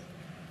now, I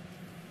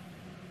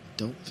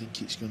don't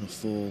think it's going to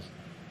fall.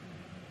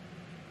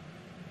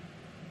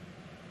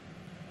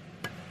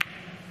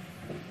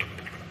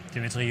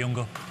 Dimitri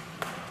Jungo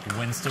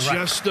wins the rack.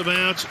 Just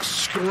about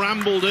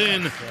scrambled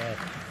in.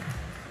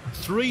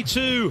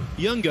 3-2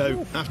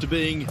 Jungo after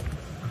being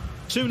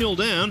 2-0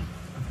 down.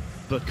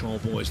 But, Carl,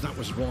 boys, that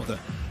was rather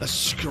a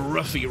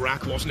scruffy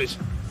rack, wasn't it?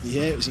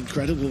 Yeah, it was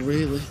incredible,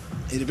 really.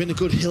 It'd have been a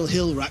good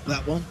hill rack,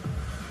 that one.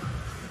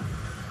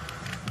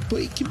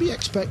 But it can be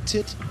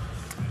expected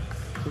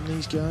from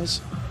these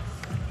guys.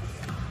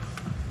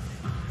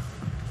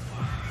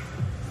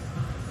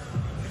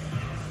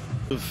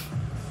 Of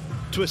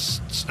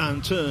twists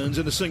and turns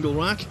in a single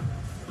rack.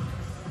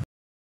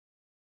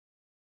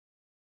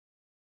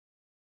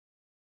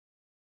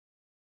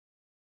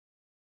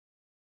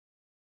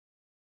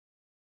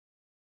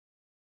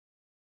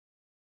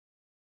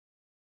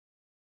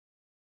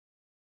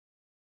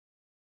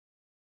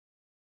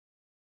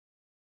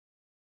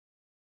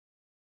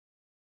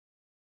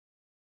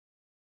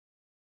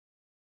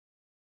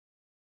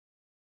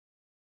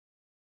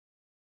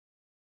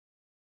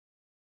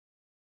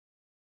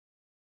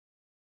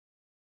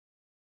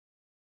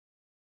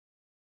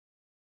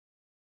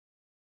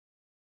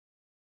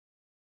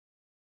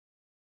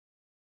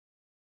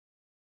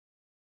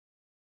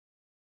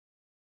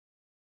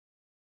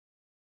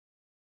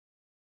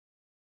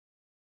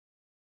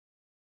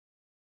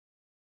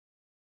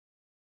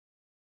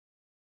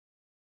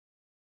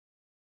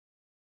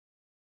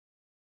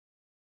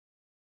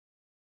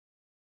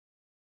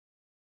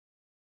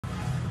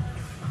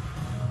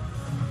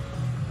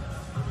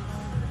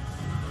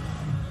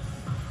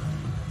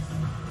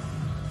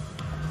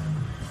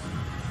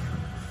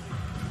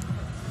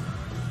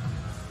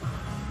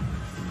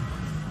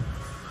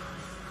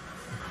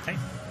 Okay.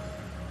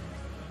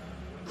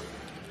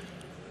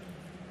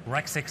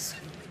 Rack 6.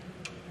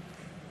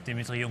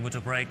 Dimitri Jungo to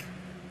break,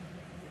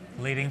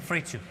 leading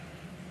 3-2.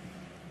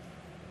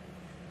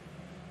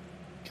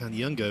 Can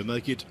Jungo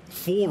make it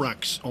 4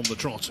 racks on the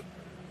trot?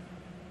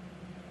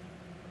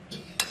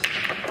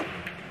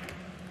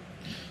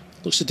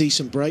 Looks a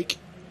decent break.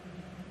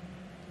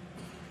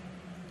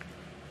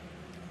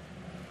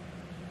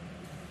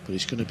 But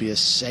it's going to be a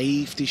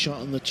safety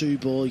shot on the 2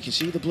 ball. You can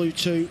see the blue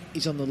 2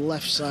 is on the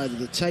left side of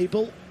the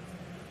table.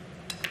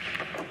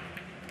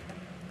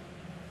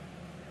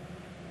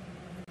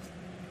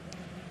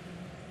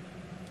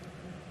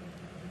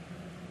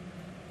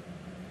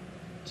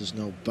 There's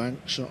no bank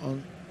shot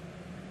on.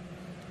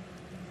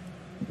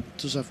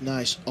 Does have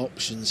nice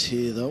options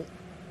here though.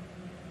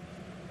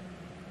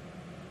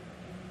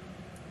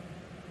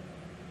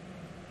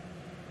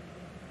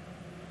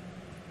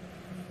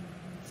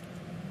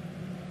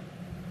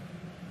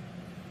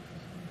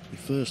 We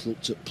first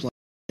looked at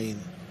playing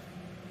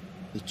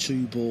the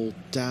 2 ball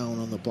down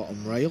on the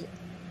bottom rail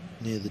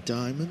near the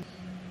diamond.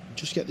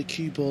 Just get the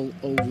cue ball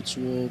over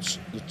towards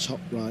the top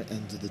right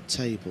end of the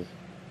table.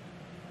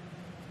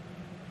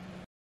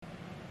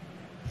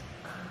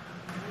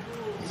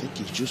 I think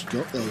he's just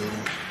got there in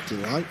a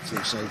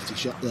delightful safety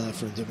shot there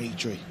from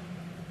Dimitri.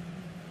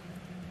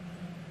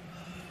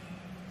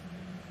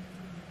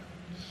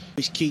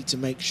 It's key to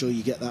make sure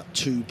you get that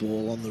 2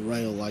 ball on the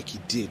rail like he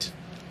did.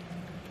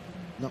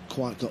 Not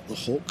quite got the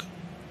hook.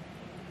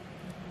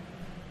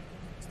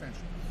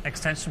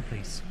 Extension,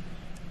 please.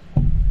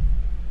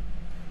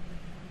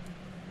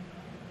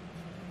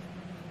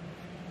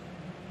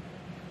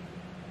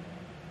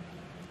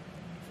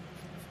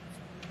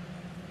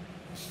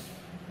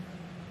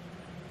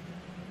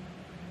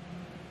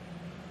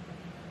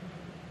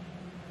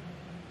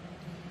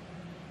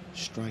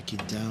 Striking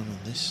down on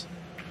this.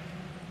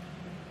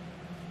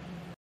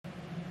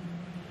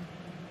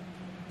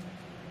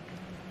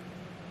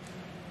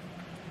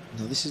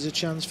 Now this is a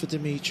chance for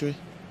Dimitri.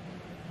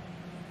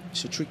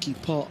 It's a tricky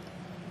pot,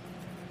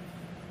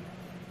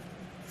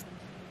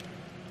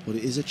 but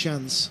it is a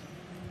chance.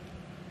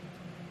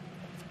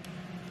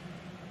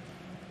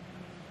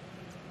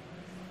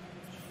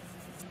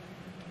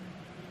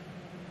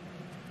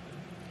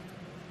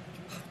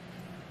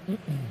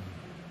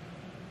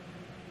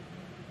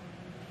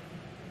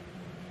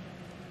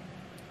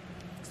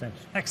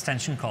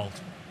 Extension called.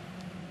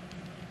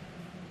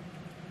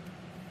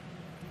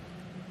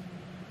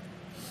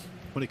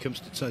 When it comes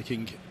to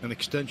taking an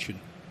extension,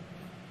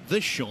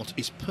 this shot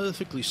is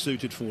perfectly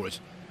suited for it.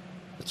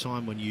 The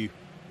time when you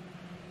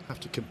have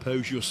to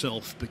compose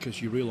yourself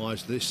because you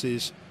realise this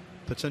is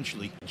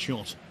potentially a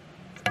shot.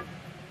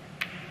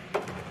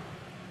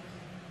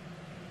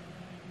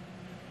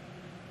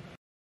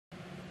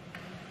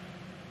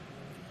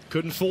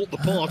 Couldn't fault the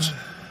pot.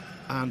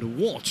 And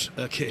what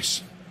a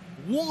kiss.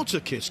 What a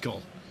kiss,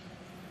 Cole.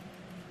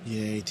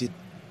 Yeah, he did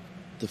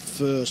the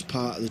first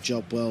part of the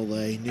job well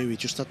there. He knew he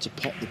just had to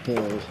pop the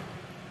ball.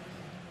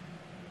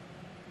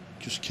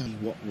 Just kind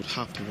of what would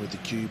happen with the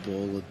cue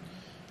ball, and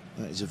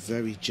that is a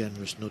very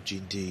generous nudge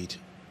indeed.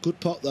 Good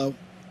pot though.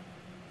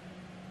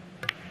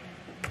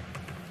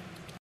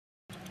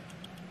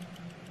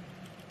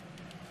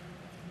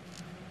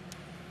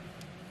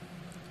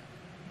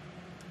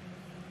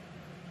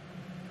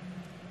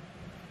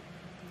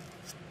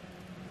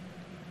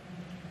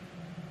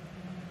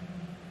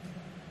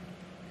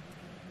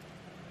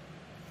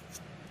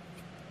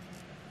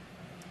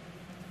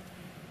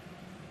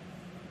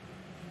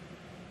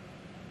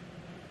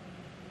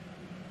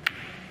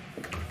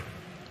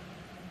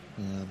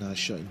 Nice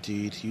shot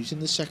indeed. Using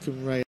the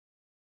second rail.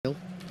 He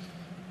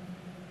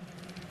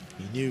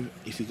knew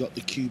if he got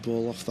the cue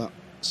ball off that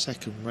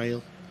second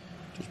rail,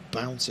 just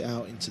bounce it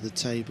out into the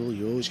table.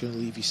 You're always going to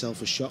leave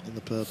yourself a shot on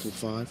the purple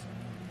 5.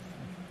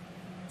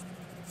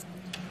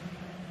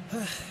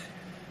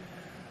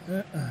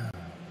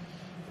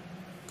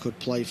 Could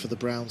play for the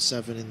brown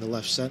 7 in the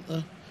left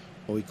centre,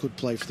 or he could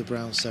play for the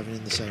brown 7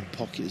 in the same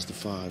pocket as the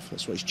 5.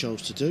 That's what he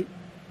chose to do.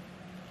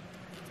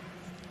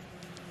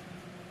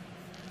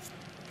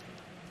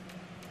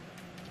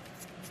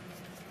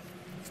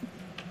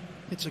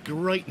 It's a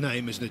great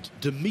name, isn't it?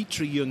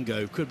 Dimitri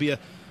Jungo. Could be a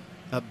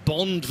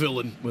Bond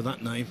villain with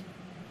that name.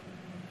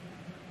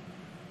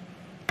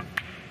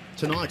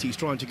 Tonight he's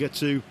trying to get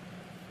to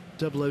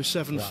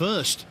 007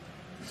 first.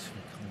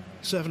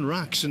 7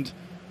 racks, and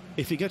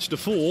if he gets to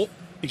 4,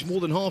 he's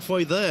more than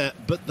halfway there.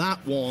 But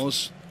that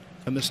was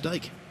a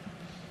mistake.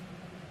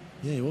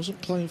 Yeah, he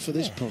wasn't playing for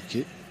this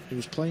pocket. He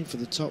was playing for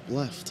the top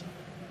left.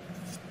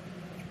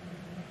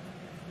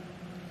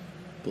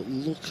 But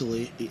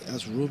luckily it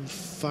has run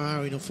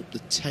far enough up the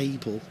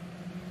table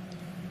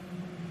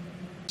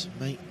to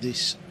make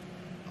this,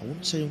 I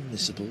wouldn't say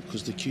unmissable,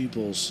 because the cue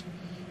balls,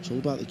 it's all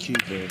about the cue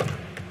ball.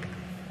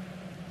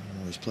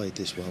 Oh, he's played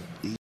this well.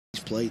 He's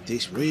played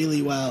this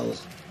really well.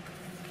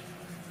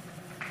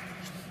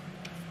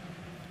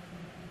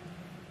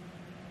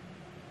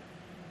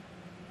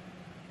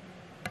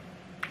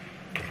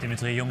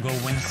 Dimitri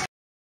Jungo wins.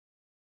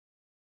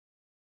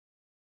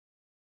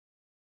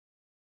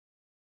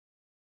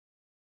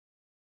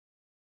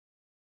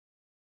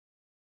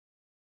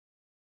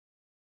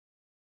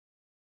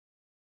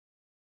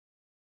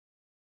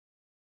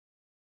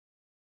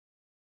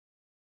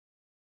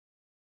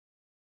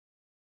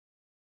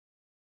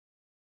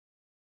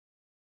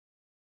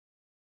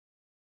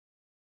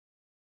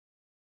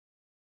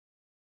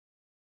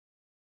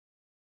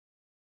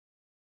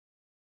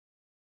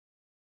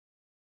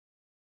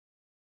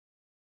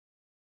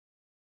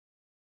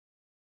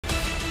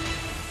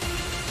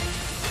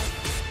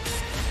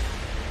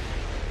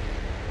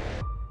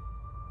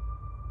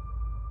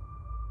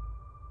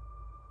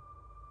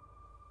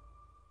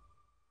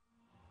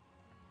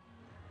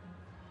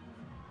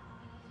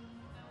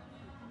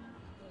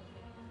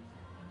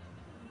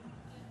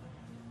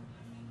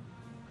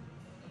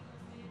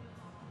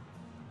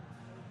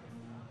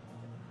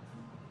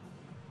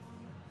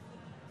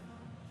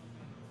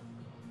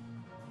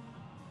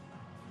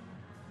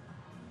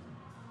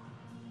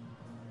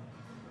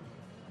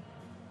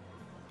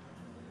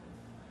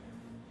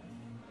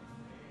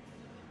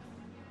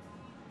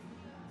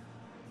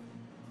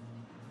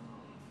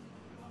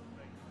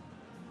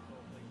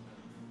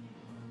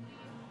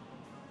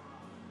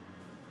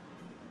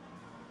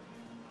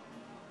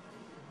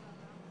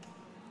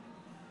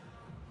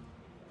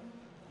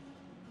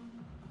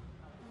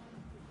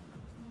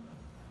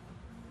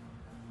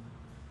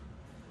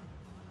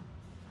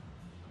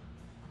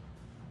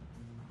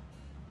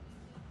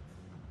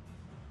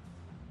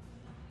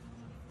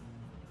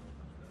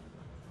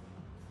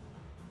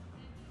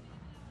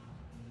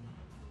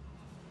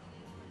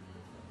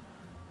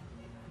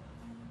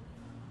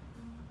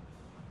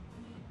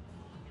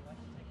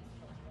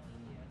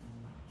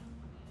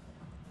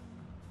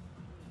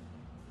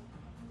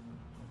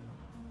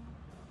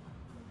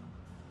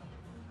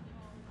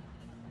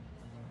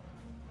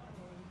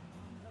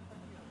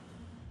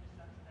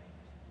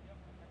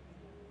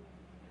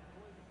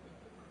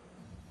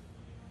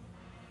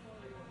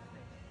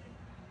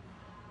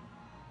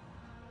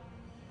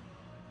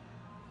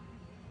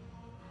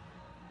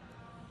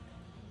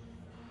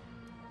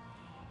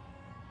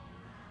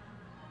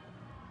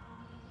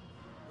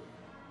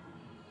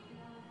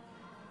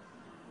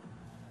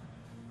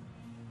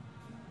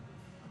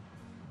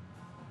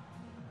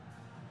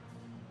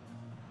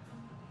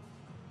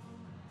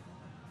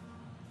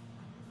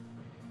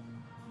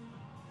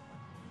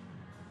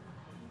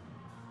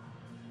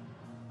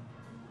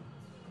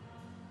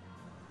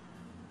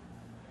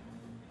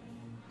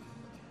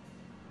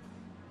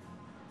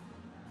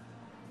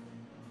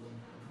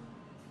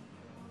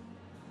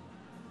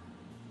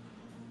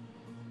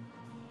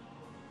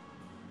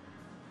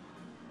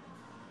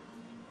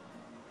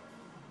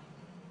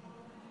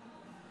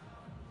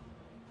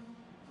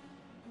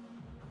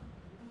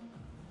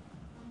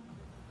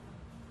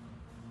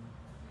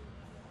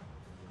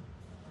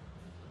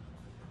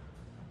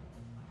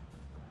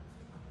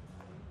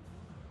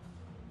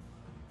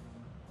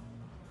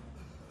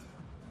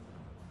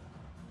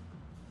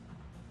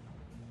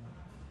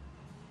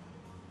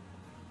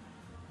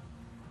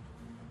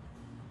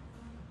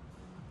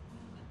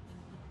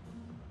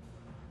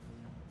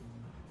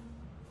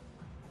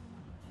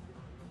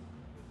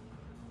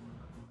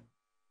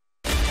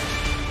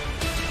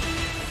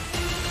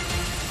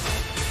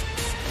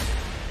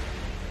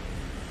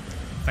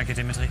 Thank you,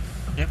 Dimitri.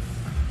 Yep.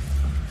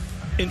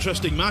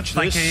 Interesting match,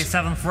 Thank this. you,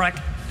 seventh rack.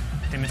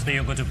 Dimitri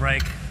Jungo to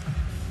break,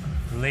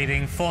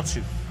 leading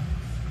 4-2.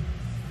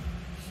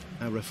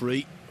 Our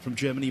referee from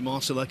Germany,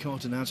 Marcel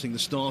Eckhardt, announcing the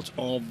start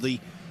of the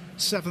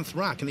 7th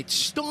rack, and it's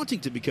starting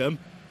to become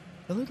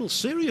a little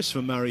serious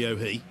for Mario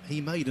He.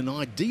 He made an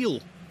ideal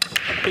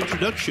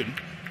introduction,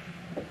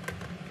 but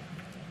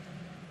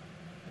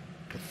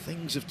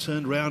things have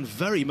turned around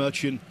very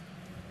much in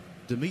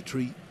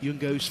Dimitri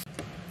Jungo's.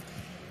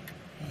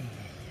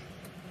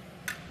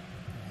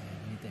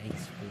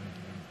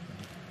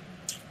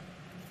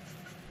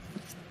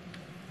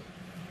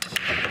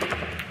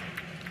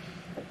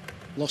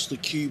 Lost the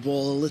cue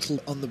ball a little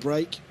on the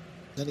break,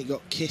 then it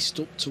got kissed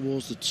up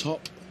towards the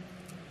top.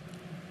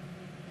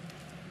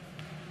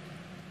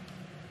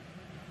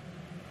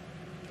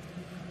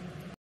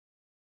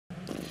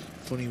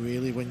 Funny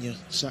really when you're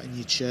sat in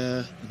your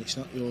chair and it's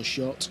not your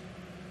shot,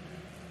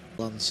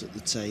 glance at the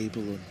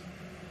table and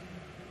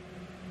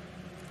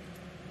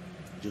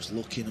just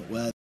looking at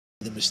where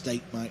the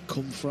mistake might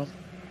come from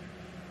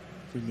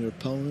your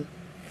opponent.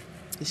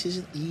 This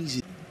isn't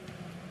easy.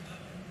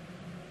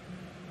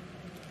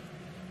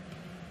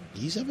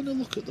 He's having a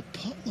look at the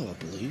pot though, I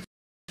believe,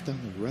 down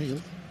the rail.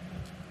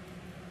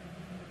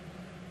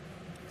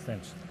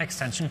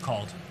 Extension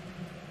called.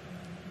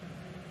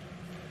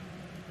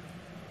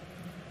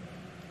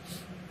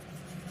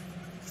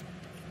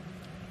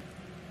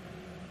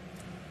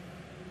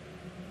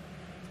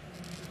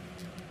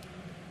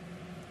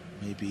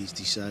 Maybe he's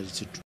decided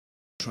to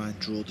try and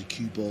draw the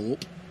cue ball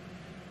up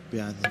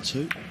behind the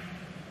two.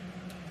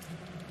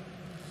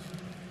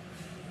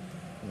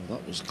 Well,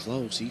 that was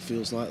close. He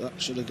feels like that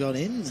should have gone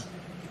in.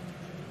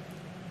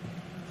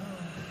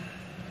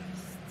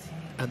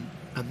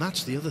 And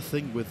that's the other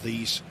thing with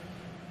these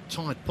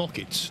tight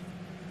pockets.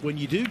 When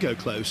you do go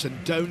close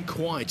and don't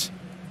quite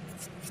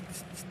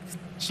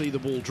see the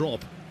ball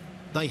drop,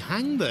 they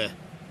hang there.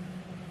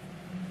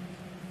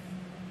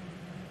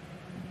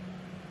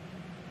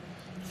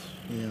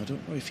 Yeah, I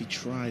don't know if he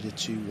tried a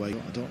two-way.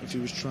 I don't know if he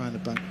was trying to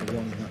bank the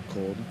one in that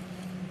corner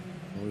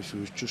or if he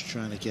was just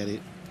trying to get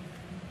it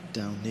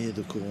down near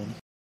the corner.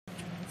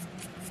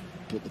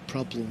 But the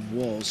problem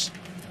was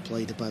he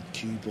played a bad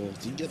cue ball.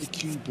 Didn't get the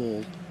cue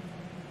ball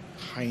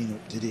high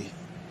enough, did he?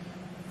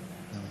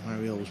 Now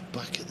Mario was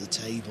back at the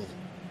table.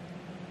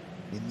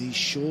 In these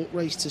short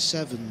race to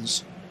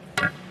sevens,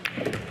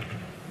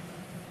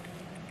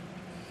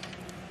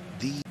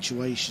 these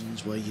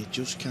situations where you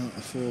just can't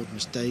afford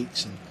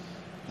mistakes, and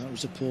that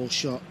was a poor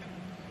shot.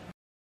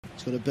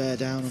 He's got to bear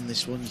down on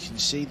this one. You can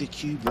see the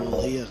cue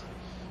ball here.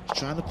 He's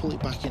trying to pull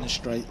it back in a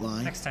straight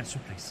line. Extension,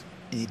 please.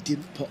 And he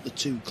didn't pot the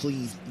two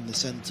clean in the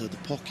centre of the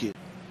pocket.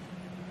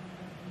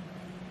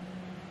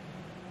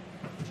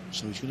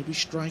 So he's going to be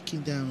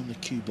striking down on the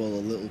cue ball a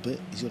little bit.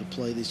 He's got to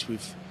play this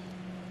with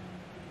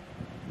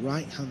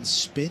right hand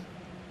spin.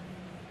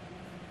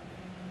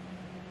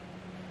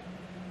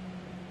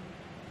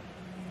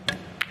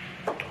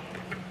 Oh,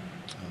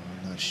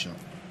 nice shot.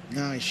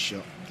 Nice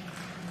shot.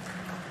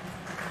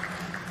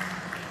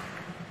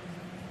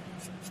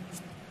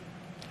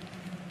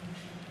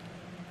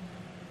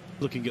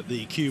 Looking at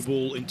the cue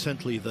ball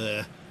intently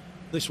there.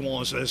 This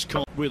was a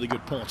really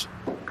good pot.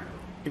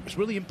 It was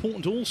really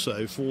important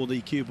also for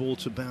the cue ball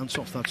to bounce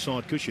off that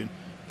side cushion,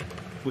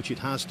 which it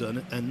has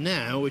done, and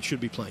now it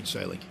should be plain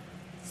sailing.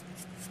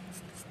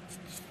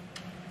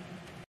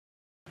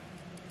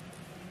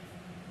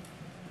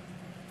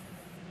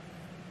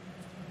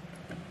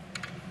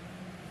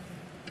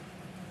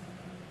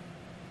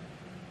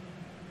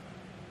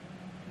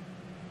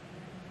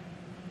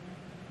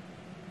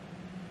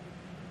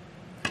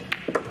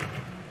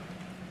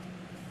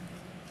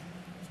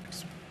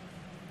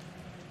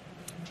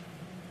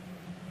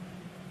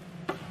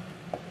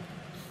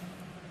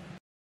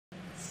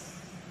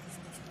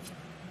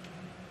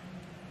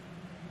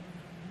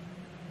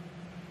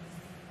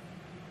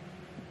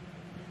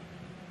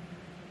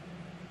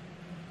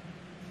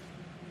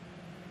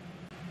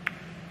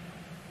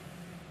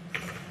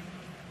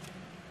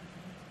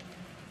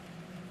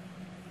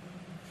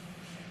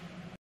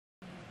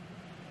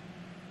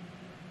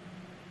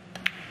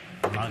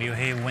 Mario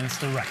He wins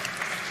the rack.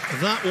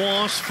 That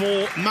was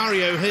for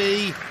Mario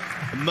He,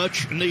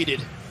 much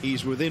needed.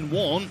 He's within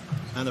one,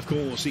 and of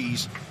course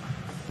he's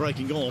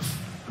breaking off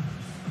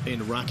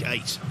in rack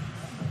 8.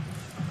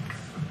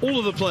 All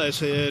of the players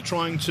here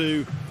trying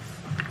to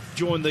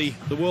join the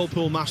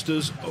Whirlpool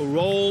Masters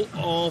Roll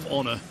of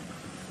Honour.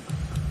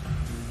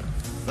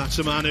 That's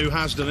a man who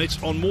has done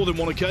it on more than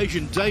one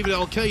occasion. David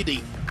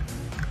Al-Qaedi,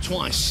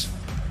 twice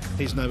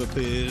his name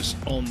appears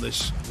on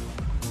this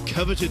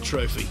coveted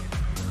trophy.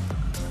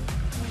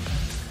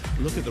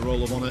 Look at the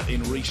Roll of Honour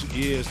in recent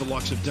years. The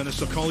likes of Dennis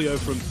Sokolio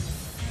from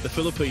the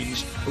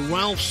Philippines,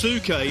 Ralph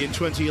Suke in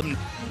 2011.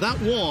 That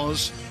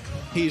was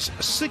his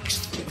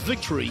 6th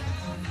victory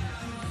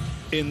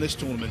in this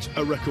tournament,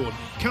 a record.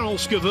 Karol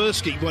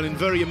Skawerski won in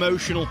very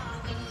emotional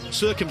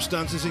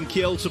circumstances in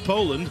Kielce,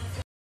 Poland,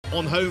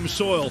 on home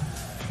soil.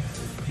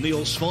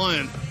 Niels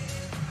Sveijen,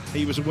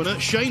 he was a winner.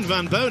 Shane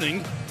van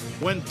Boening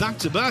went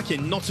back-to-back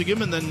in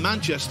Nottingham and then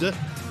Manchester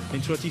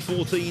in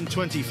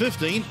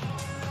 2014-2015.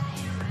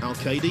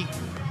 Al-Qaedi,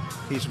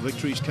 his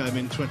victories came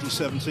in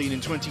 2017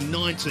 and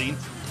 2019.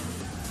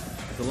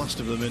 The last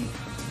of them in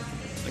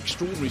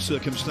extraordinary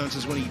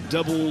circumstances when he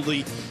doubled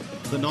the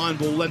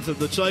 9-ball length of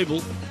the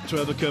table to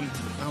overcome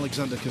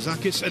Alexander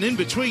Kazakis. And in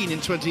between,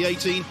 in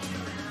 2018,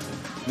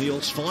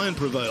 Niels Feijen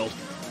prevailed.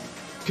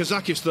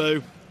 Kazakis,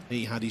 though,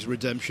 he had his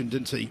redemption,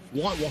 didn't he?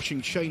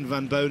 Whitewashing Shane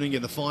Van Boening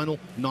in the final,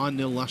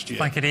 9-0 last year.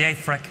 Thank you, the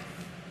 8th break.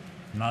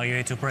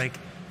 Mario to break.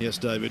 Yes,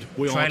 David,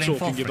 we are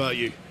talking about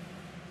you.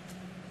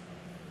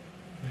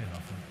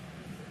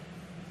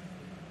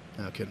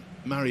 How can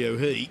Mario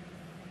He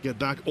get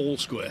back all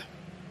square?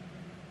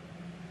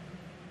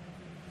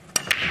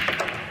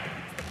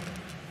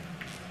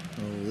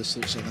 Oh, this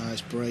looks a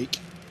nice break.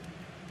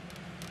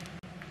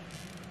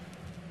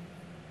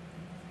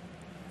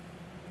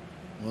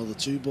 Well, the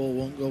 2-ball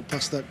won't go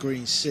past that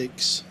green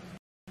 6.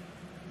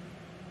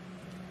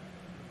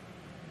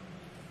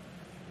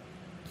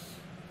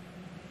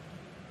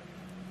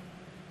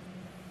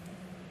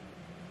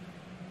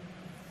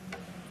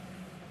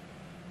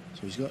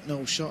 So he's got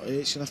no shot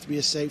here. It's going to have to be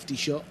a safety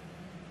shot.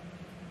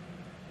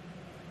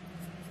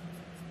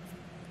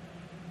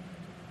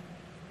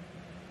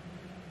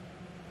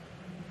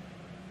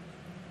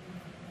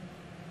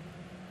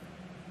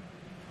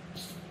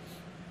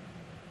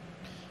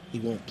 He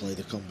won't play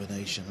the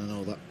combination. I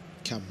know that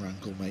camera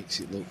angle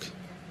makes it look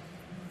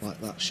like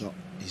that shot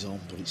is on,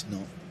 but it's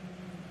not.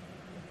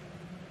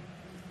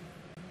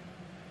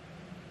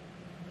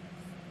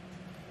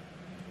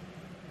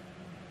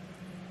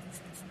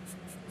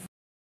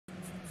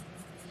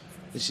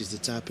 This is the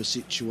type of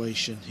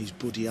situation his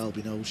buddy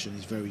Albin Ocean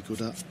is very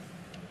good at.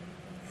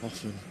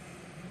 Often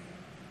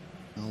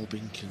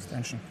Albin can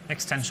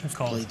extension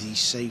call. Play these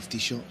safety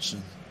shots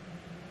and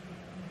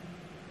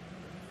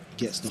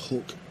gets the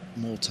hook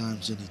more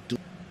times than he does.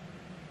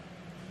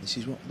 This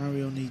is what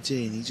Mario needs here.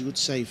 He needs a good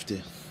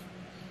safety.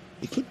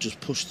 He could just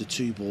push the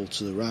 2-ball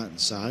to the right hand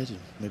side and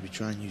maybe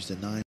try and use the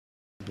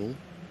 9-ball.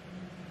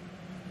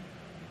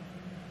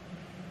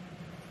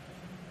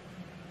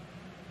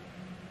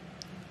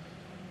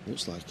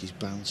 Looks like he's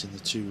bouncing the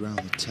 2 round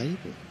the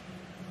table.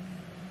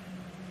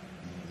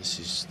 Oh, this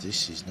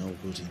is no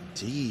good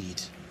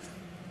indeed.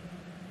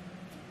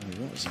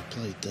 Oh, what has he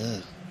played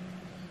there?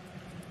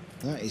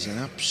 That is an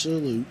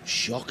absolute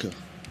shocker.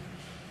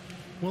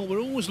 Well,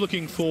 we're always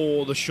looking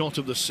for the shot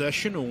of the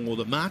session or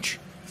the match.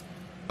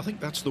 I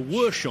think that's the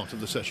worst shot of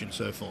the session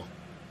so far.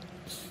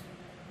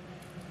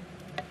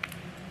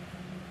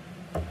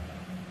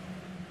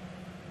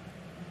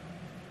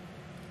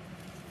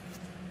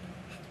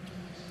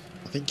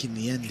 I think in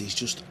the end he's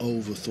just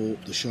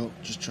overthought the shot.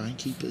 Just try and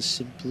keep it as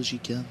simple as you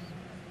can.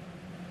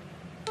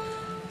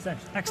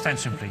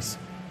 Extension, please.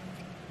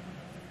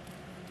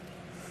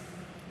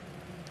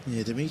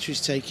 Yeah,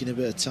 Dimitri's taking a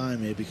bit of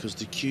time here because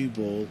the cue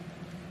ball,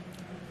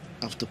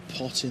 after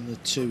potting the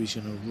 2, is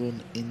going to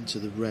run into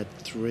the red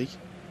 3.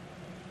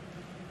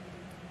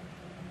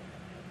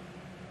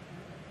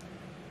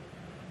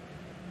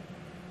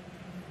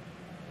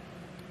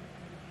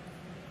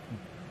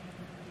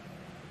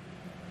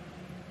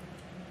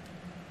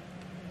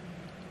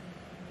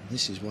 And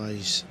this is why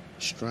he's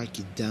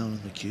striking down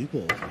on the cue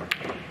ball.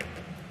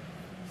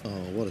 Oh,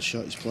 what a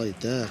shot he's played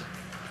there.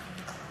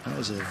 That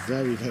was a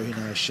very, very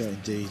nice shot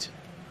indeed.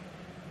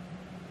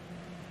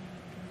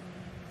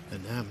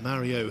 And now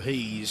Mario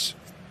He's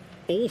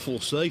awful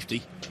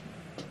safety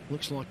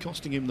looks like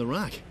costing him the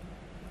rack.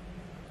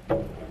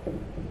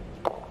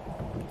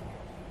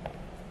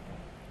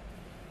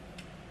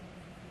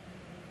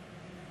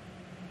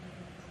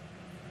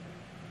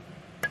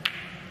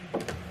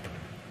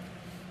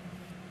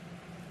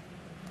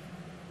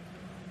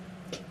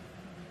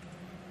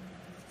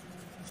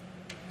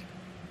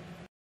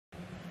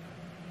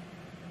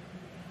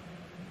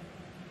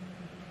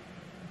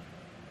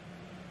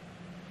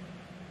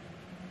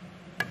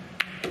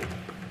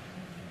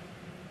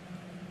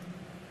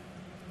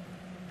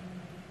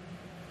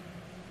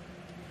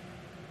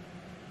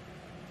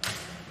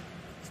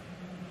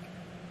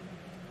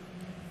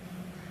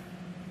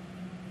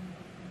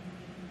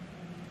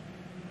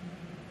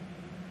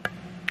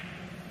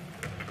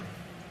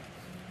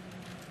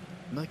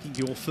 Making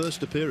your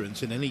first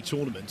appearance in any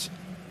tournament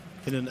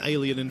in an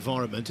alien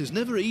environment is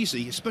never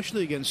easy,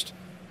 especially against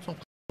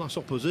top-class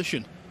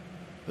opposition.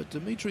 But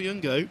Dimitri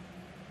Jungo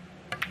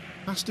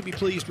has to be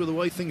pleased with the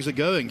way things are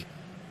going.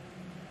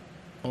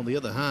 On the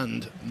other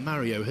hand,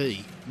 Mario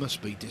He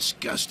must be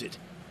disgusted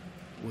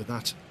with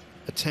that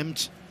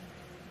attempt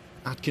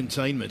at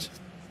containment.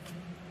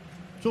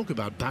 Talk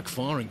about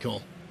backfiring,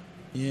 Cole.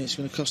 Yeah, it's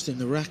going to cost him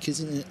the rack,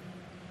 isn't it?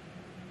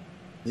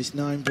 This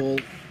 9-ball.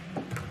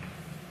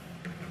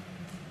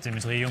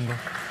 Dimitri Jungo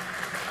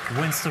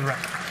wins the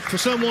rack. For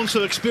someone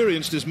so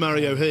experienced as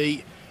Mario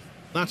He,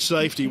 that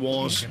safety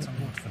was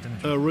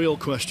a real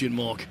question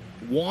mark.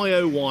 Why,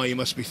 oh why, you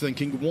must be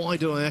thinking, why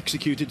did I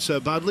execute it so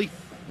badly?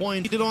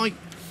 Why did I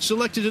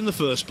select it in the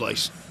first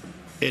place?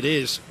 It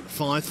is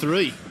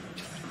 5-3.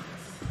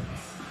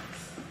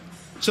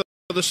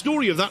 The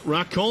story of that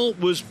rack call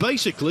was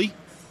basically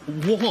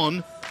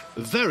one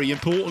very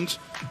important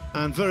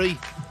and very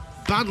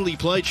badly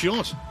played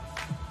shot.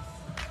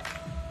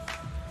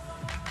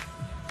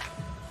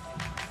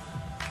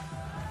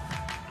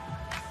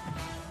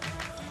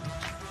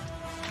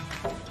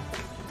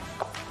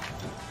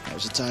 That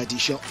was a tidy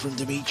shot from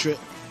Dimitri.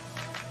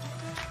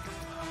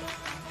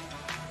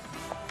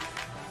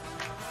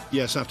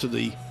 Yes, after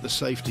the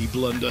safety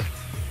blunder,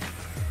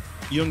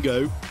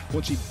 Jungo,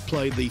 once he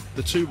played the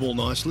 2-ball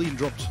nicely and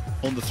dropped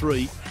on the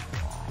 3,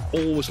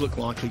 always looked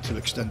likely to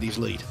extend his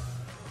lead.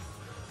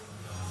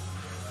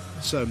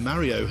 So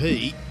Mario,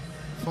 he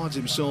finds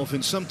himself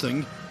in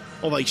something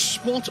of a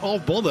spot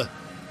of bother.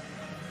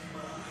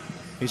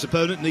 His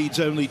opponent needs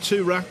only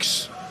 2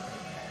 racks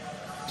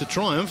to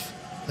triumph.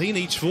 He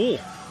needs 4.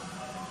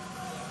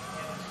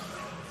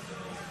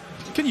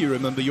 Can you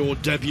remember your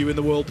debut in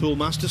the Whirlpool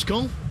Masters,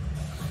 Cole?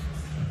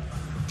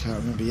 Can't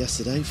remember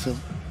yesterday, Phil.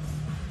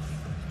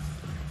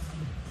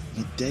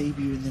 My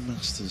debut in the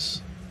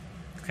Masters.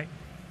 Okay.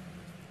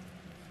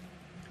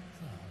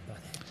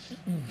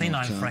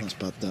 P9 frag. That's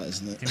bad, that,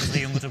 isn't it?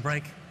 Dimitri Jungo to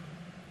break,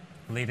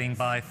 leading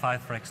by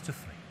 5 frags to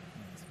 3.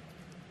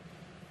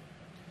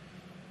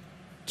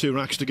 2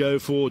 racks to go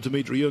for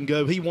Dimitri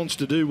Jungo. He wants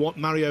to do what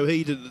Mario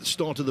he did at the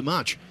start of the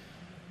match.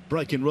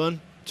 Break and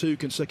run, 2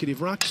 consecutive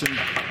racks, and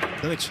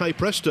then it's hey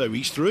presto,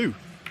 he's through.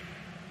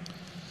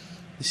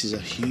 This is a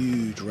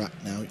huge rack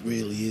now, it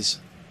really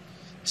is.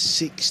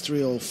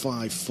 6-3 or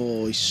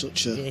 5-4 is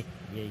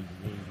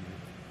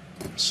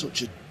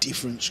such a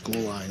different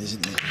scoreline,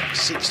 isn't it?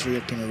 6-3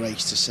 up in a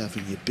race to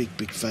 7, your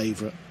big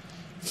favourite.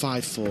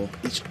 5-4,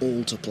 it's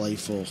all to play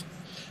for.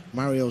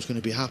 Mario's going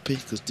to be happy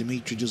because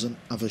Dimitri doesn't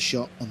have a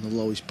shot on the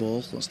lowest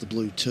ball. That's the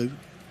blue 2.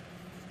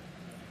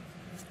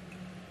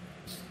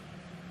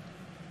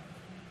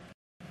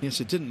 Yes,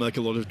 it didn't make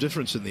a lot of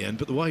difference in the end,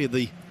 but the way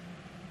the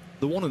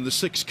 1 and the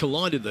 6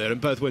 collided there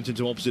and both went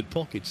into opposite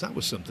pockets, that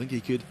was something.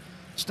 He could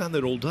stand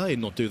there all day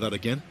and not do that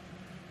again.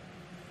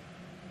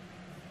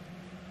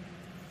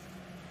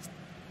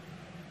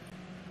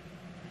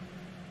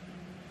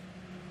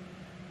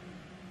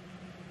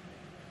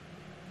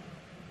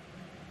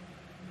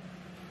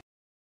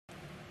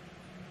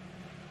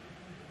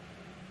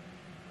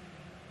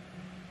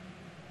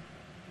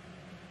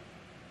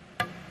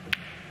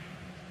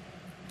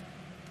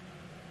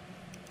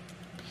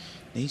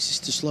 Needs this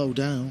to slow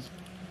down.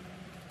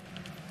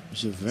 It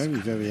was a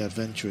very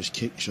adventurous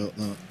kick shot,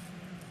 that.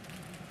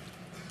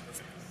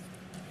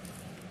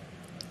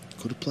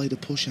 Could have played a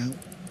push out.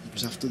 It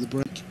was after the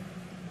break.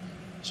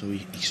 So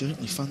he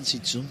certainly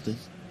fancied something.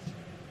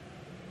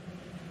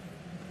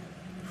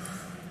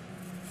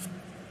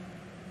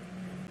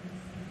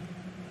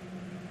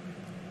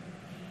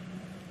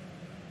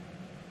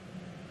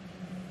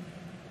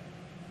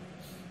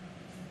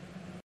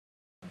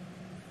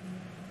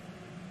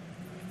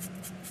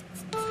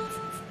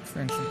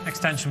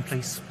 Extension,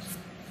 please.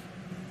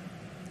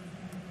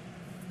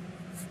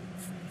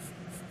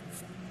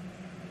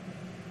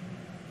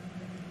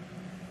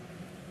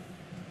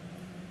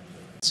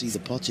 See the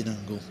potting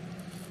angle.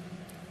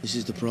 This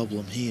is the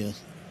problem here.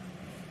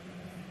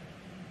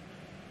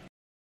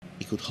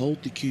 He could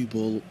hold the cue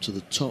ball up to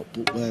the top,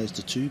 but where's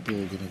the 2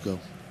 ball going to go?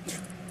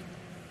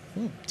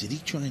 Oh, did he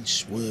try and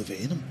swerve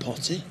it in and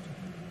pot it?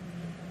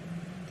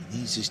 He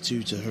needs his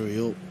 2 to hurry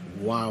up.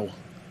 Wow.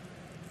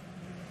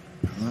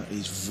 That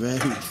is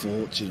very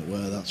fortunate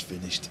where that's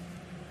finished.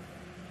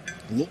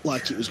 Looked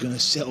like it was going to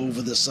sit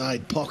over the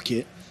side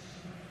pocket,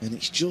 and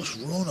it's just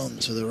run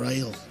onto the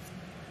rail.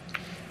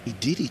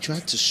 He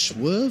tried to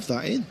swerve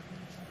that in.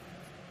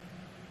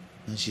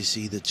 As you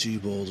see, the 2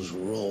 ball just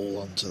roll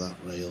onto that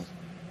rail.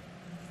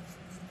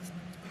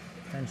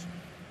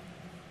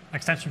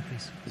 Extension,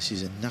 please. This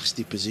is a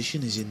nasty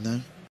position he's in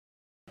now.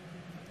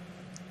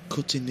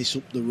 Cutting this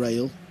up the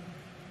rail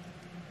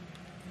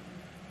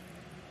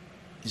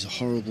is a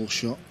horrible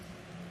shot.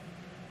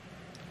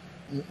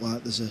 Look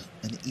like there's an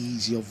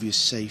easy, obvious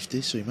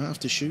safety, so he might have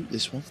to shoot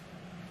this one.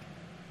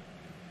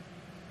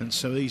 And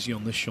so easy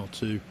on this shot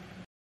to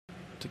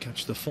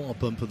catch the far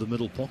bump of the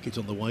middle pocket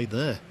on the way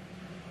there.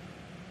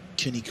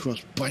 Can he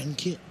cross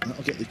bank it?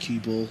 That'll get the cue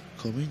ball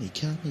coming. He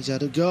can. He's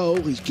had a go.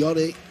 He's got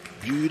it.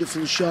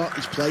 Beautiful shot.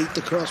 He's played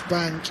the cross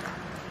bank.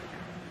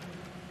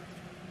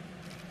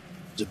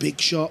 It's a big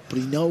shot, but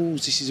he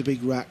knows this is a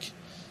big rack.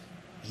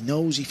 He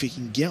knows if he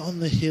can get on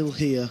the hill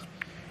here,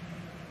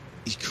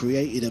 he's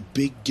created a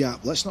big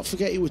gap. Let's not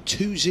forget he was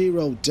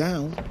 2-0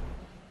 down.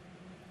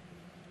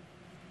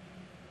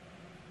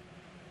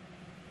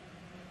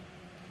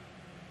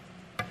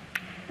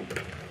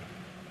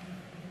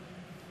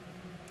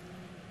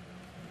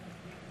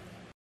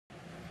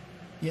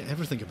 Yeah,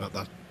 everything about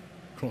that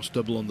cross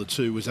double on the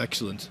 2 was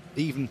excellent.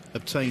 Even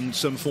obtained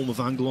some form of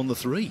angle on the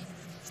 3.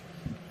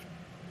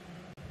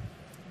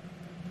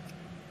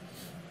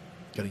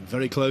 Getting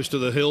very close to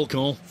the hill,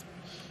 Cole.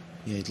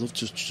 Yeah, he'd love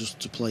just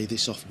to play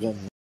this off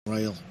one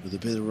rail with a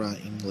bit of right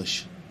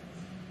English.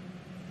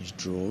 He's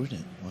drawing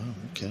it. Wow,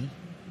 okay.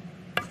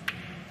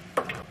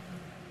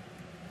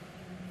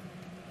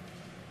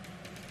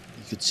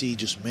 could see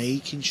just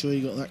making sure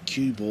you got that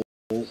cue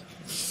ball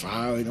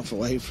far enough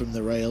away from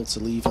the rail to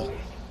leave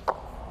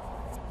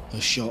a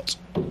shot.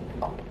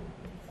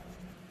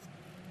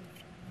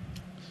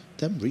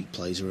 Them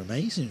replays are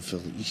amazing,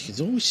 Phil. You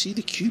can always see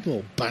the cue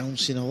ball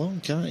bouncing along,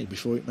 can't you,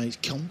 before it makes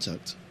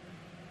contact.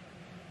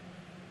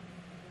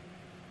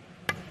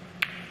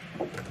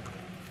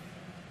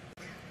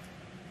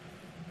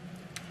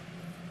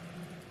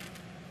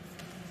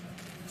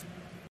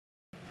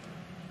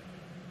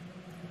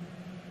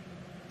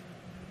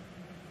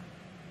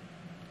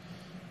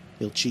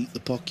 He'll cheat the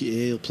pocket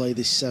here. He'll play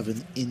this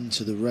 7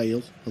 into the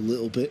rail a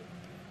little bit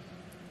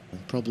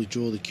and probably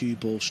draw the cue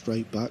ball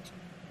straight back.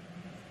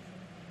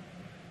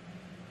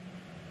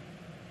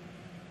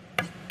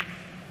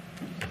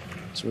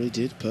 That's what he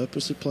did.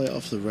 Purposely play it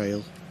off the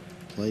rail.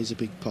 Plays a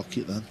big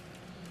pocket then.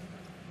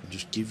 And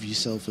just give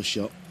yourself a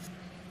shot.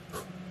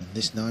 And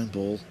this 9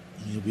 ball,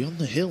 and you'll be on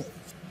the hill.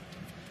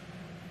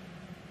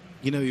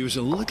 You know, he was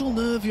a little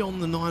nervy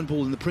on the 9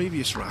 ball in the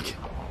previous rack.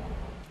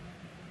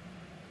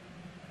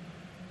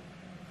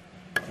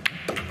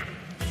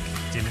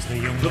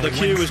 But the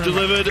cue was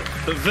delivered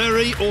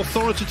very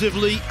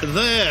authoritatively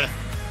there.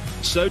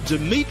 So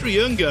Dimitri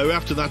Jungo,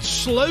 after that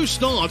slow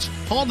start,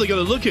 hardly got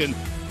a look in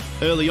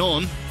early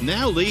on,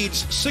 now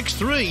leads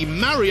 6-3.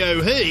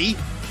 Mario He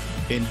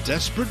in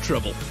desperate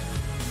trouble.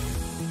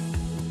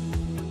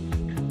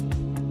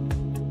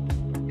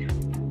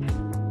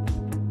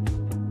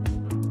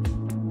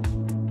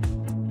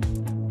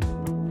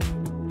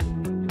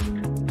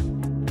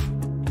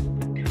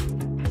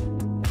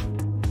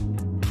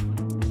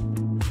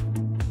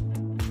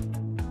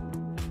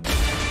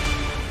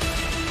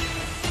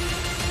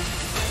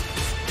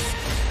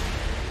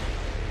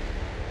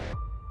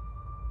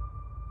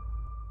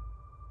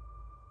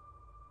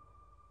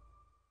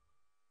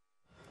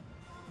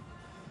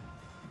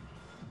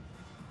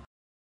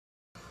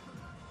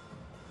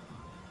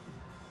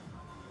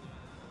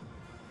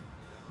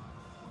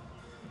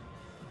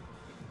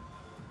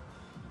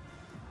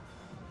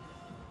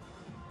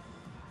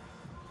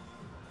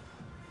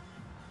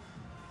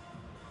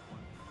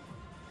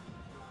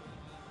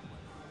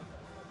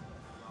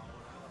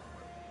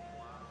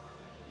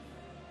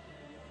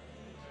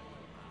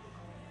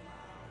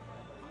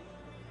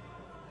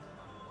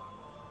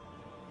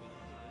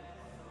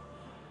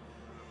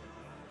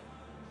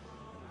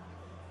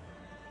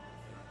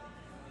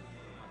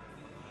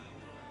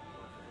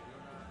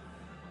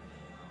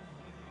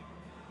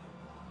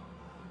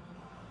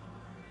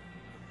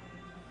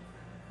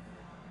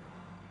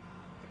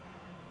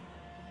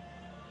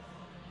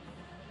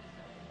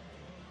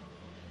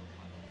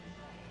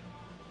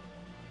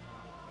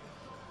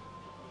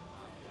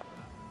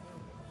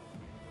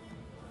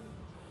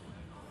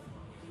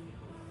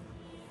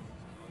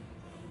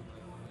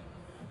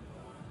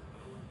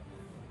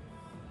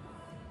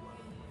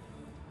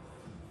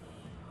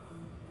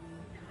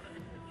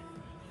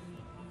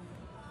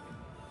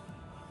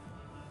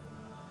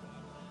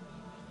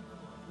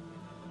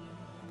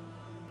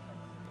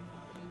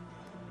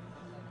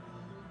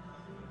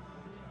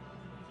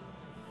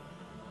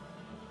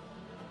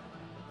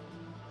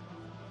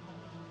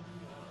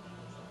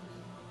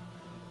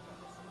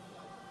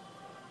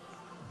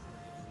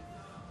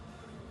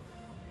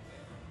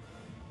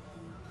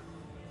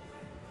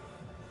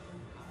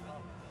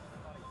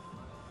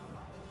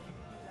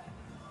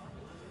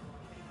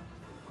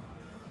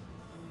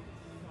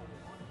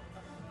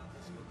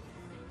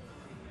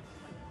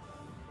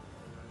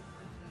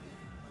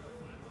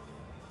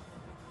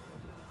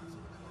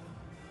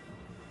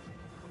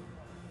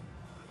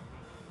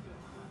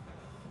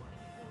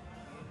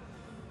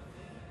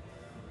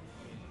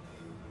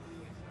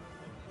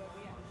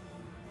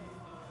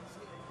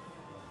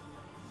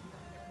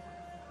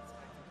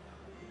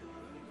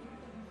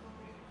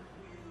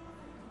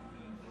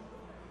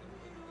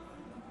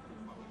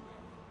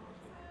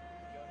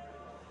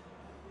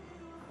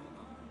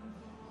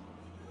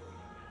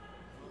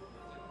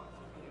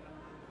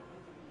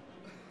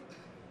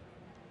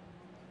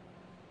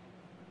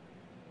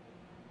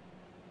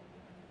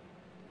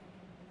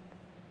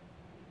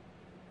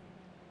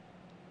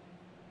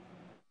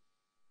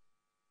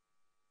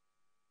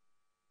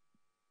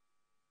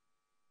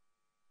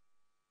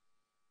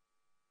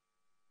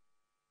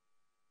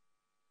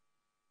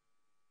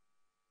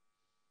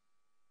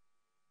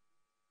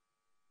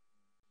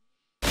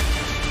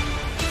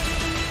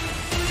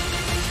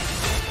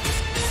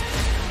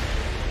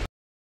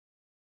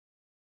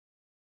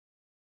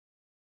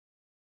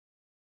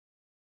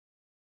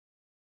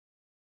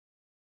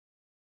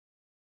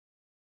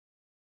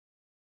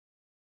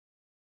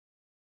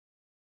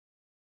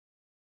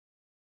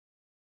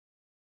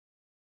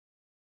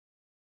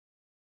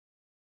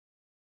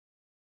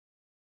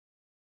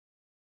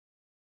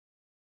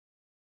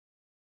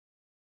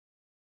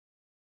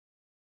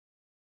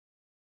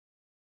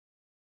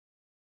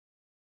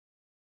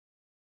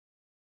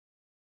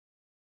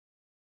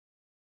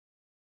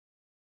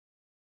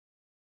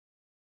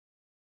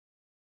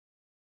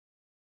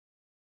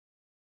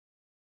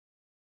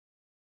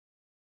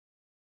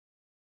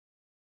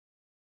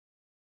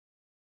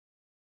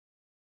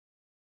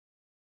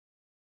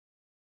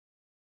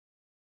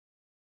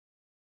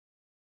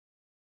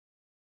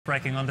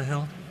 breaking on the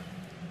hill,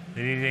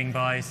 leading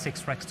by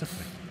 6 racks to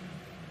 3.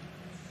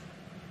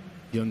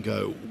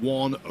 Jungo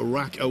 1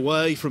 rack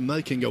away from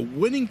making a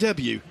winning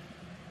debut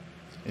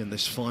in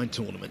this fine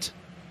tournament.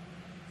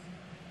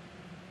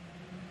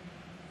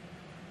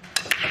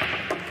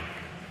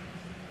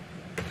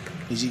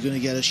 Is he going to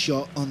get a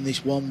shot on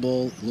this one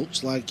ball?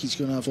 Looks like he's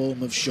going to have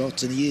home of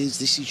shot, and he is.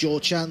 This is your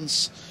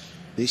chance.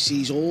 This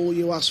is all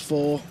you ask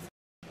for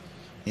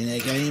in a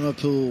game of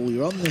pool.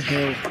 You're on the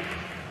hill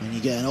and you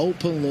get an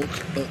open look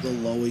at the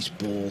lowest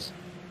ball.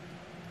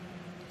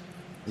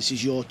 This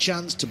is your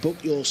chance to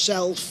book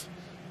yourself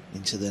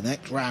into the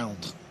next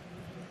round.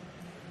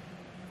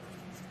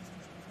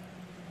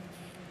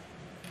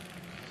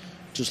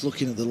 Just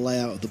looking at the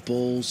layout of the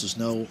balls, there's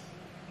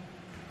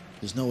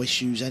no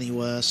issues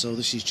anywhere, so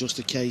this is just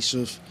a case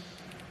of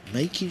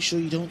making sure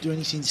you don't do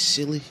anything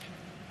silly.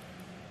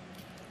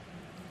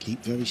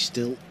 Keep very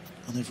still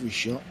on every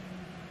shot.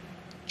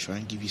 Try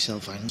and give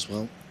yourself hang as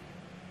well.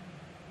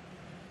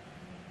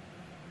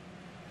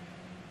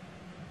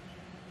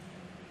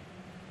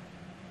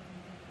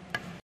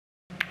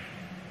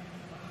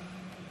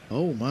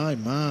 Oh my,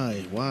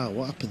 wow,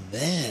 what happened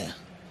there?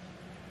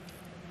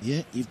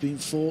 Yeah, you've been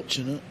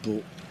fortunate,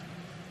 but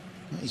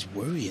that is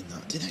worrying.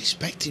 That didn't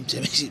expect him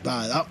to miss it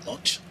by that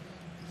much.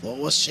 Thought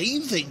we're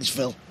seeing things,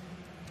 Phil.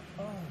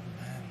 Oh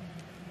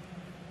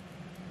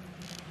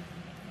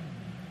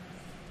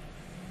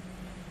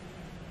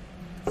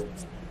man.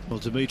 Well,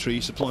 Dimitri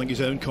supplying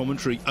his own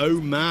commentary.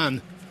 Oh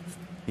man,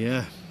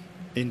 yeah,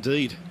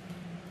 indeed.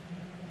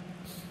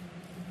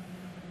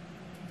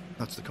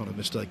 That's the kind of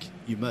mistake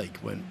you make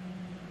when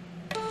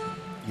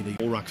you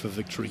need all rack for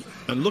victory.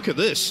 And look at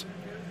this.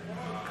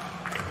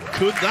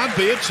 Could that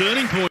be a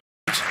turning point?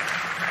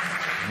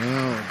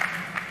 Oh,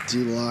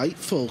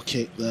 delightful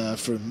kick there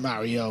from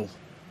Mario,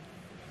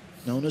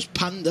 known as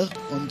Panda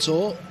on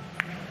tour.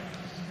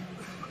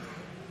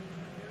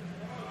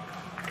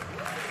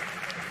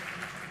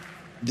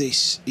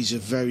 This is a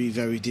very,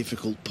 very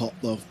difficult pot,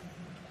 though.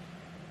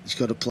 He's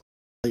got to play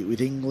it with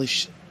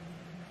English.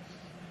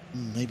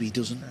 Maybe he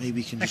doesn't.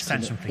 Maybe he can just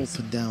come up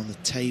and down the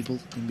table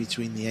in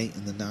between the 8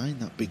 and the 9,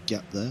 that big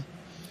gap there.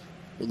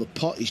 But the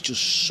pot is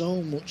just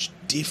so much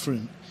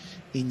different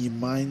in your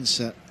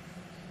mindset.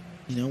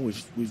 You know,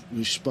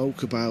 we've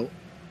spoke about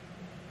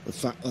the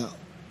fact that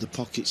the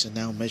pockets are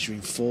now measuring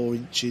 4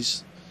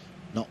 inches,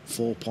 not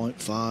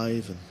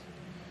 4.5, and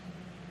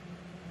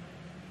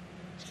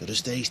he's got to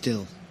stay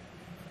still.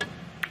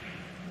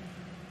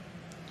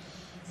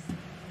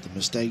 The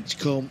mistakes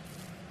come.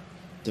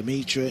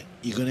 Dimitri,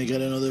 you're going to get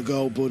another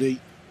go,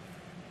 buddy.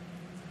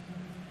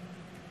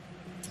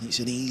 And it's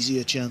an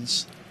easier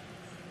chance.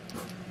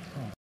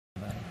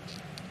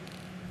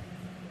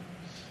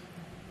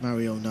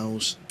 Mario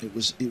knows it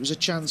was a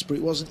chance, but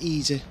it wasn't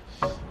easy.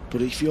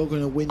 But if you're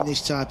going to win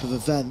this type of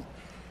event,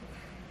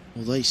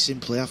 well, they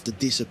simply have to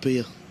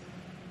disappear.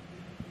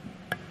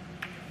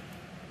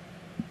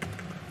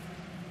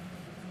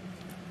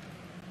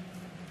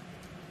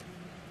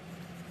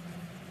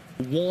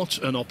 What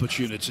an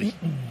opportunity.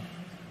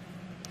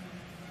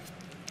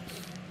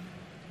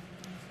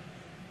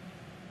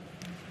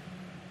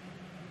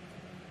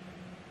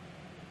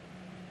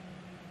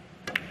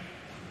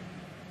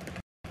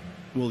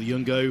 Will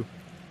Jungo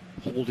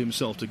hold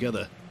himself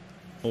together,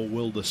 or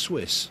will the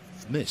Swiss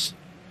miss?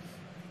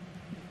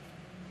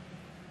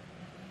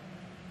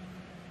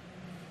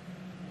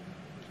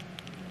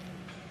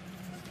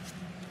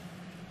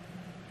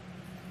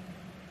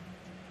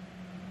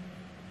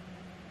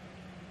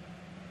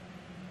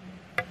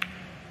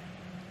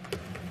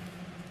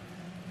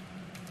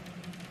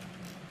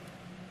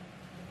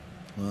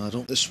 Well, I don't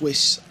think the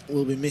Swiss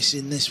will be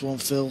missing this one,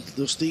 Phil.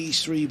 Just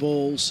these 3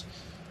 balls.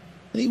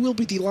 And he will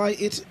be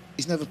delighted.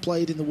 He's never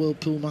played in the World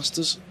Pool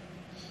Masters,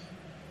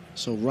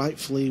 so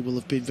rightfully will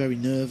have been very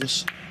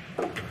nervous.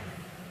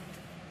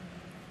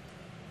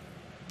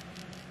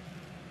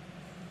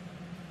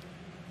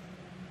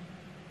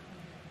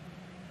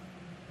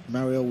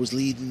 Mario was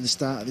leading the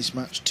start of this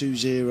match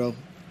 2-0.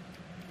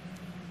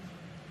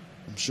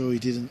 I'm sure he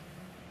didn't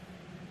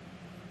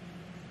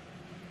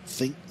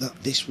think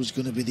that this was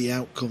going to be the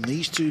outcome.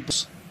 These 2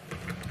 balls.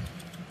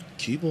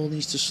 Cue ball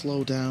needs to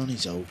slow down.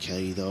 He's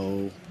okay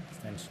though.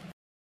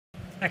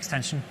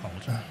 Extension,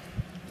 hold.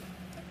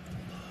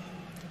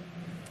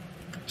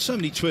 So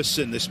many twists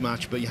in this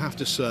match, but you have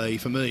to say,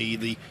 for me,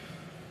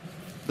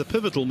 the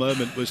pivotal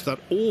moment was that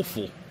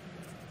awful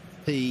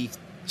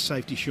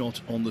safety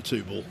shot on the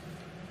 2 ball.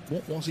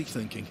 What was he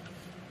thinking?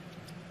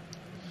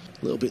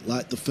 A little bit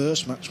like the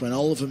first match when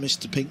Oliver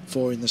missed a pink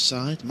 4 in the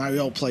side.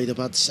 Mario played a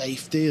bad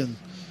safety, and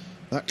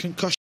that can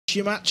cost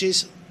you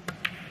matches.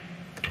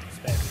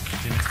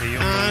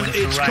 And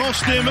it's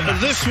cost him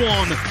this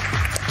one.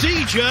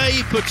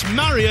 DJ puts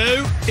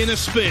Mario in a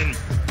spin.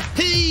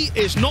 He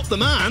is not the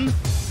man.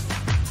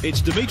 It's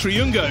Dimitri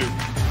Jungo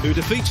who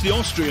defeats the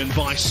Austrian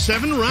by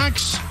 7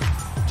 racks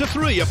to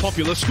 3, a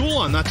popular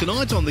scoreline that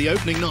tonight on the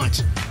opening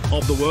night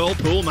of the World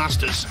Pool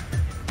Masters.